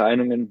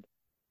Trenderscheinungen.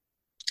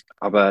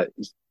 Aber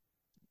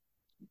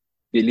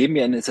wir leben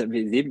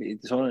in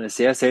so einer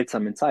sehr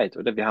seltsamen Zeit,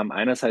 oder? Wir haben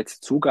einerseits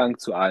Zugang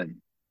zu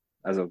allem.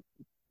 Also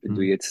wenn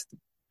du Hm. jetzt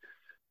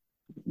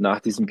nach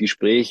diesem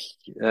Gespräch,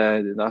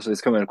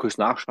 jetzt können wir kurz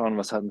nachschauen,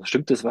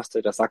 stimmt das, was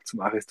der da sagt zum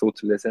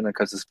Aristoteles, ja, dann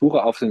kannst du das Buch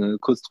aufnehmen und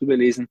kurz drüber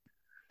lesen.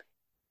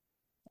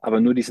 Aber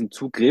nur diesen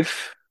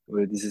Zugriff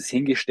oder dieses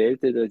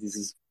Hingestellte oder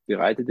dieses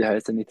Bereitete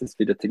heißt ja nicht, dass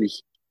wir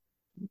natürlich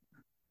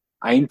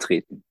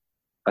eintreten.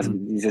 Also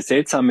Hm. dieser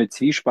seltsame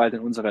Zwiespalt in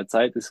unserer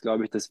Zeit ist,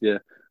 glaube ich, dass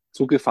wir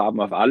Zugriff haben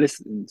auf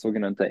alles in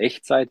sogenannter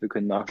Echtzeit. Wir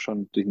können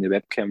nachschauen durch eine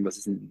Webcam, was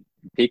ist in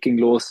Peking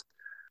los.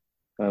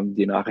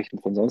 Die Nachrichten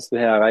von sonst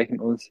woher erreichen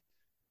uns.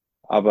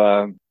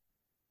 Aber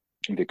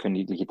wir können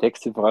jegliche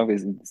Texte fragen. Wir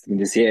sind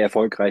eine sehr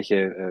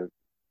erfolgreiche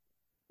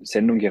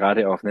Sendung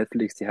gerade auf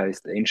Netflix, die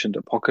heißt Ancient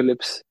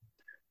Apocalypse,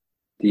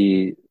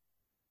 die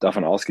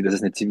davon ausgeht, dass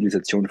es eine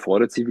Zivilisation vor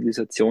der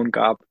Zivilisation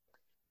gab.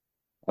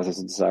 Also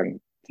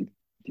sozusagen die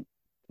den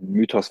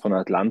Mythos von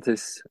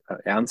Atlantis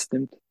ernst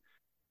nimmt.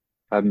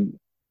 Ähm,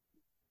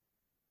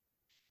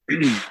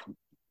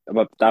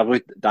 aber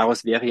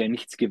daraus wäre ja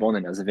nichts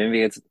gewonnen. Also wenn wir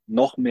jetzt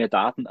noch mehr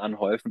Daten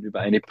anhäufen über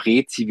eine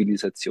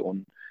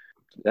Präzivilisation,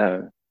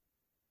 äh,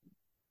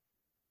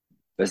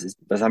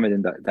 was haben wir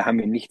denn da? Da haben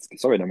wir nichts,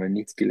 sorry, da haben wir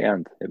nichts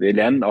gelernt. Ja, wir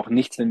lernen auch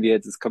nichts, wenn wir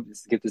jetzt, es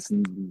gibt es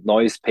ein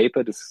neues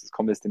Paper, das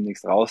kommt jetzt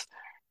demnächst raus,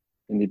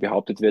 in dem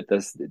behauptet wird,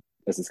 das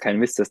ist kein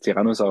Witz, dass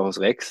Tyrannosaurus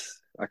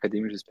Rex,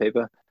 akademisches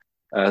Paper,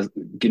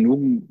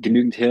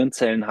 genügend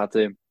Hirnzellen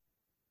hatte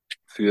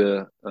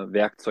für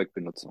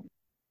Werkzeugbenutzung.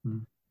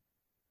 Hm.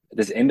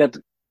 Das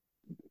ändert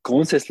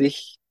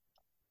grundsätzlich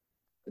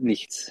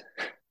nichts.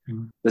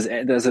 Hm. Also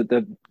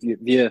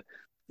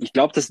ich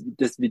glaube, dass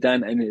wir da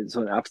in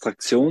so eine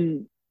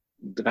Abstraktion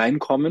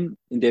reinkommen,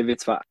 in der wir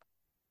zwar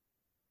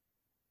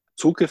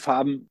Zugriff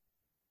haben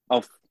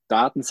auf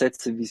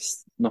Datensätze, wie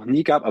es noch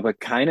nie gab, aber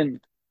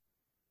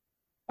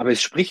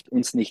es spricht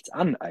uns nichts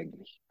an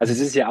eigentlich. Also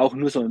Hm. es ist ja auch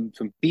nur so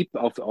ein Beep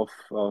auf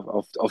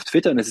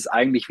Twitter und es ist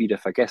eigentlich wieder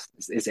vergessen.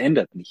 Es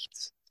ändert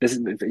nichts.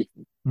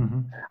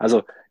 Mhm.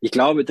 Also ich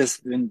glaube,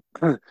 dass wenn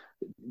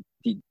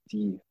die,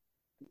 die,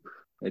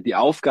 die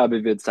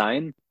Aufgabe wird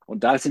sein,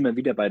 und da sind wir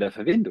wieder bei der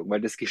Verwendung,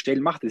 weil das Gestell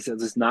macht, das ist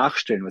also das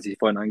Nachstellen, was ich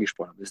vorhin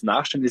angesprochen habe. Das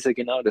Nachstellen ist ja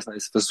genau das.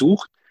 Es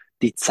versucht,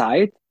 die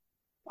Zeit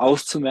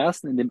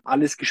auszumerzen, indem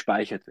alles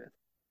gespeichert wird.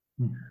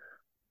 Hm.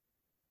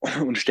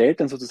 Und stellt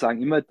dann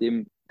sozusagen immer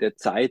der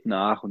Zeit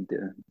nach und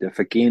der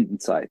vergehenden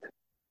Zeit.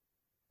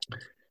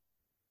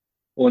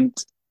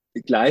 Und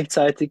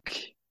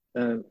gleichzeitig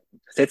äh,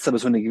 setzt aber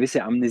so eine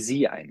gewisse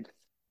Amnesie ein.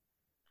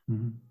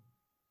 Mhm.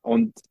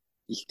 Und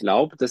ich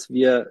glaube, dass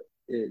wir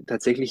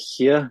tatsächlich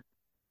hier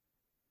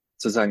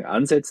sozusagen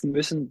ansetzen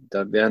müssen.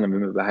 Da wäre,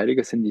 wenn wir bei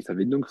Heidegger sind, die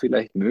Verbindung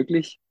vielleicht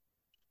möglich,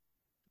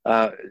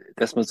 äh,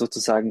 dass man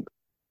sozusagen,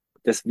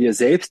 dass wir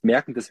selbst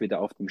merken, dass wir da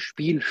auf dem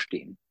Spiel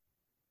stehen.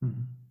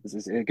 Mhm.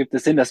 Gibt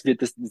es Sinn, dass wir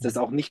das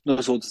auch nicht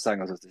nur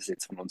sozusagen, also das ist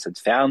jetzt von uns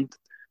entfernt.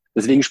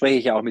 Deswegen spreche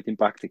ich ja auch mit den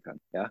Praktikern.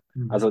 Ja,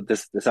 Mhm. also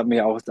das hat mir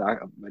ja auch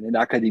in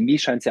der Akademie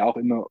scheint es ja auch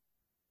immer.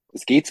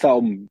 Es geht zwar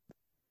um,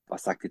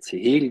 was sagt jetzt hier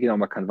Hegel, genau,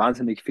 man kann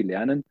wahnsinnig viel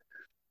lernen,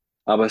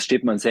 aber es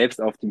steht man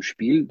selbst auf dem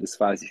Spiel, das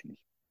weiß ich nicht.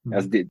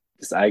 Also Mhm.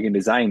 das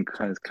eigene Sein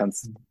kann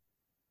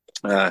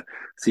äh,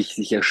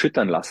 sich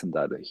erschüttern lassen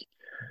dadurch.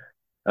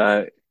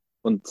 Äh,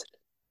 und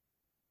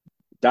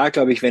da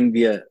glaube ich,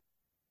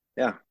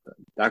 ja,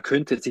 da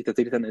könnte sich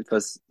tatsächlich dann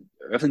etwas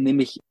öffnen,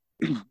 nämlich,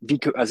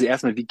 also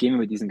erstmal, wie gehen wir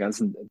mit diesen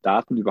ganzen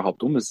Daten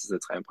überhaupt um? Das ist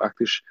jetzt rein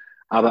praktisch,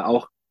 aber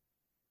auch,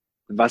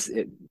 was,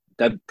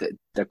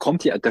 da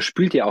kommt ja, da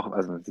spült ja auch,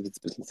 also das ist jetzt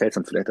ein bisschen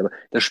seltsam vielleicht, aber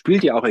da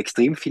spült ja auch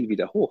extrem viel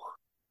wieder hoch.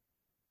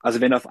 Also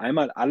wenn auf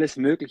einmal alles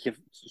Mögliche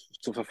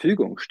zur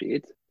Verfügung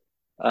steht,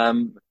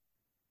 ähm,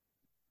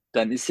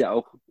 dann ist ja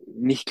auch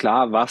nicht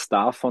klar, was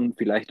davon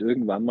vielleicht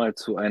irgendwann mal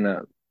zu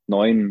einer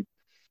neuen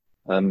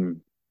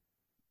ähm,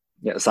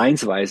 ja,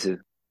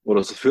 Seinsweise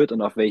oder so führt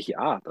und auf welche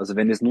Art. Also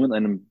wenn es nur in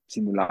einem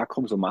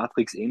Simulacrum, so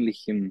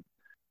Matrix-ähnlichen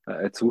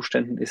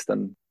Zuständen ist,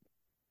 dann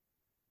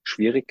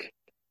schwierig.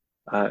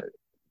 Äh,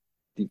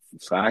 Die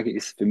Frage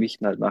ist für mich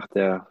halt nach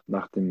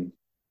dem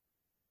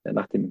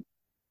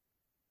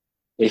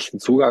echten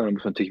Zugang. Da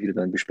muss man natürlich wieder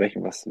dann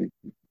besprechen, was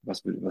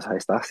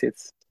heißt das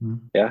jetzt?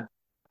 Mhm. Ja,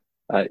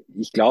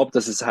 ich glaube,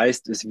 dass es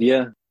heißt, dass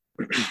wir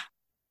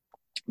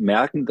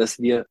merken, dass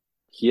wir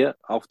hier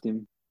auf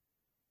dem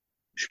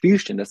Spiel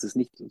stehen, dass es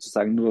nicht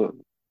sozusagen nur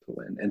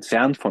so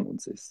entfernt von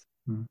uns ist,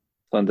 Mhm.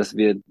 sondern dass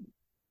wir,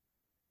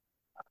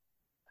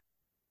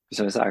 wie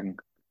soll ich sagen,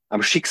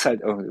 am Schicksal,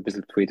 oh, ein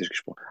bisschen poetisch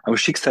gesprochen, am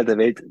Schicksal der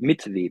Welt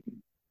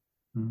mitleben.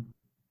 Mhm.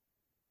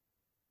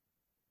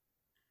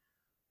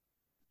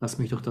 Lass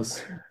mich doch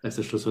das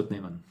beste Schlusswort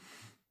nehmen.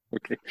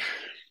 Okay.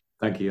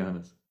 Danke,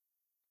 Johannes.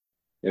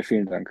 Ja,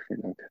 vielen Dank,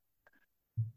 vielen Dank.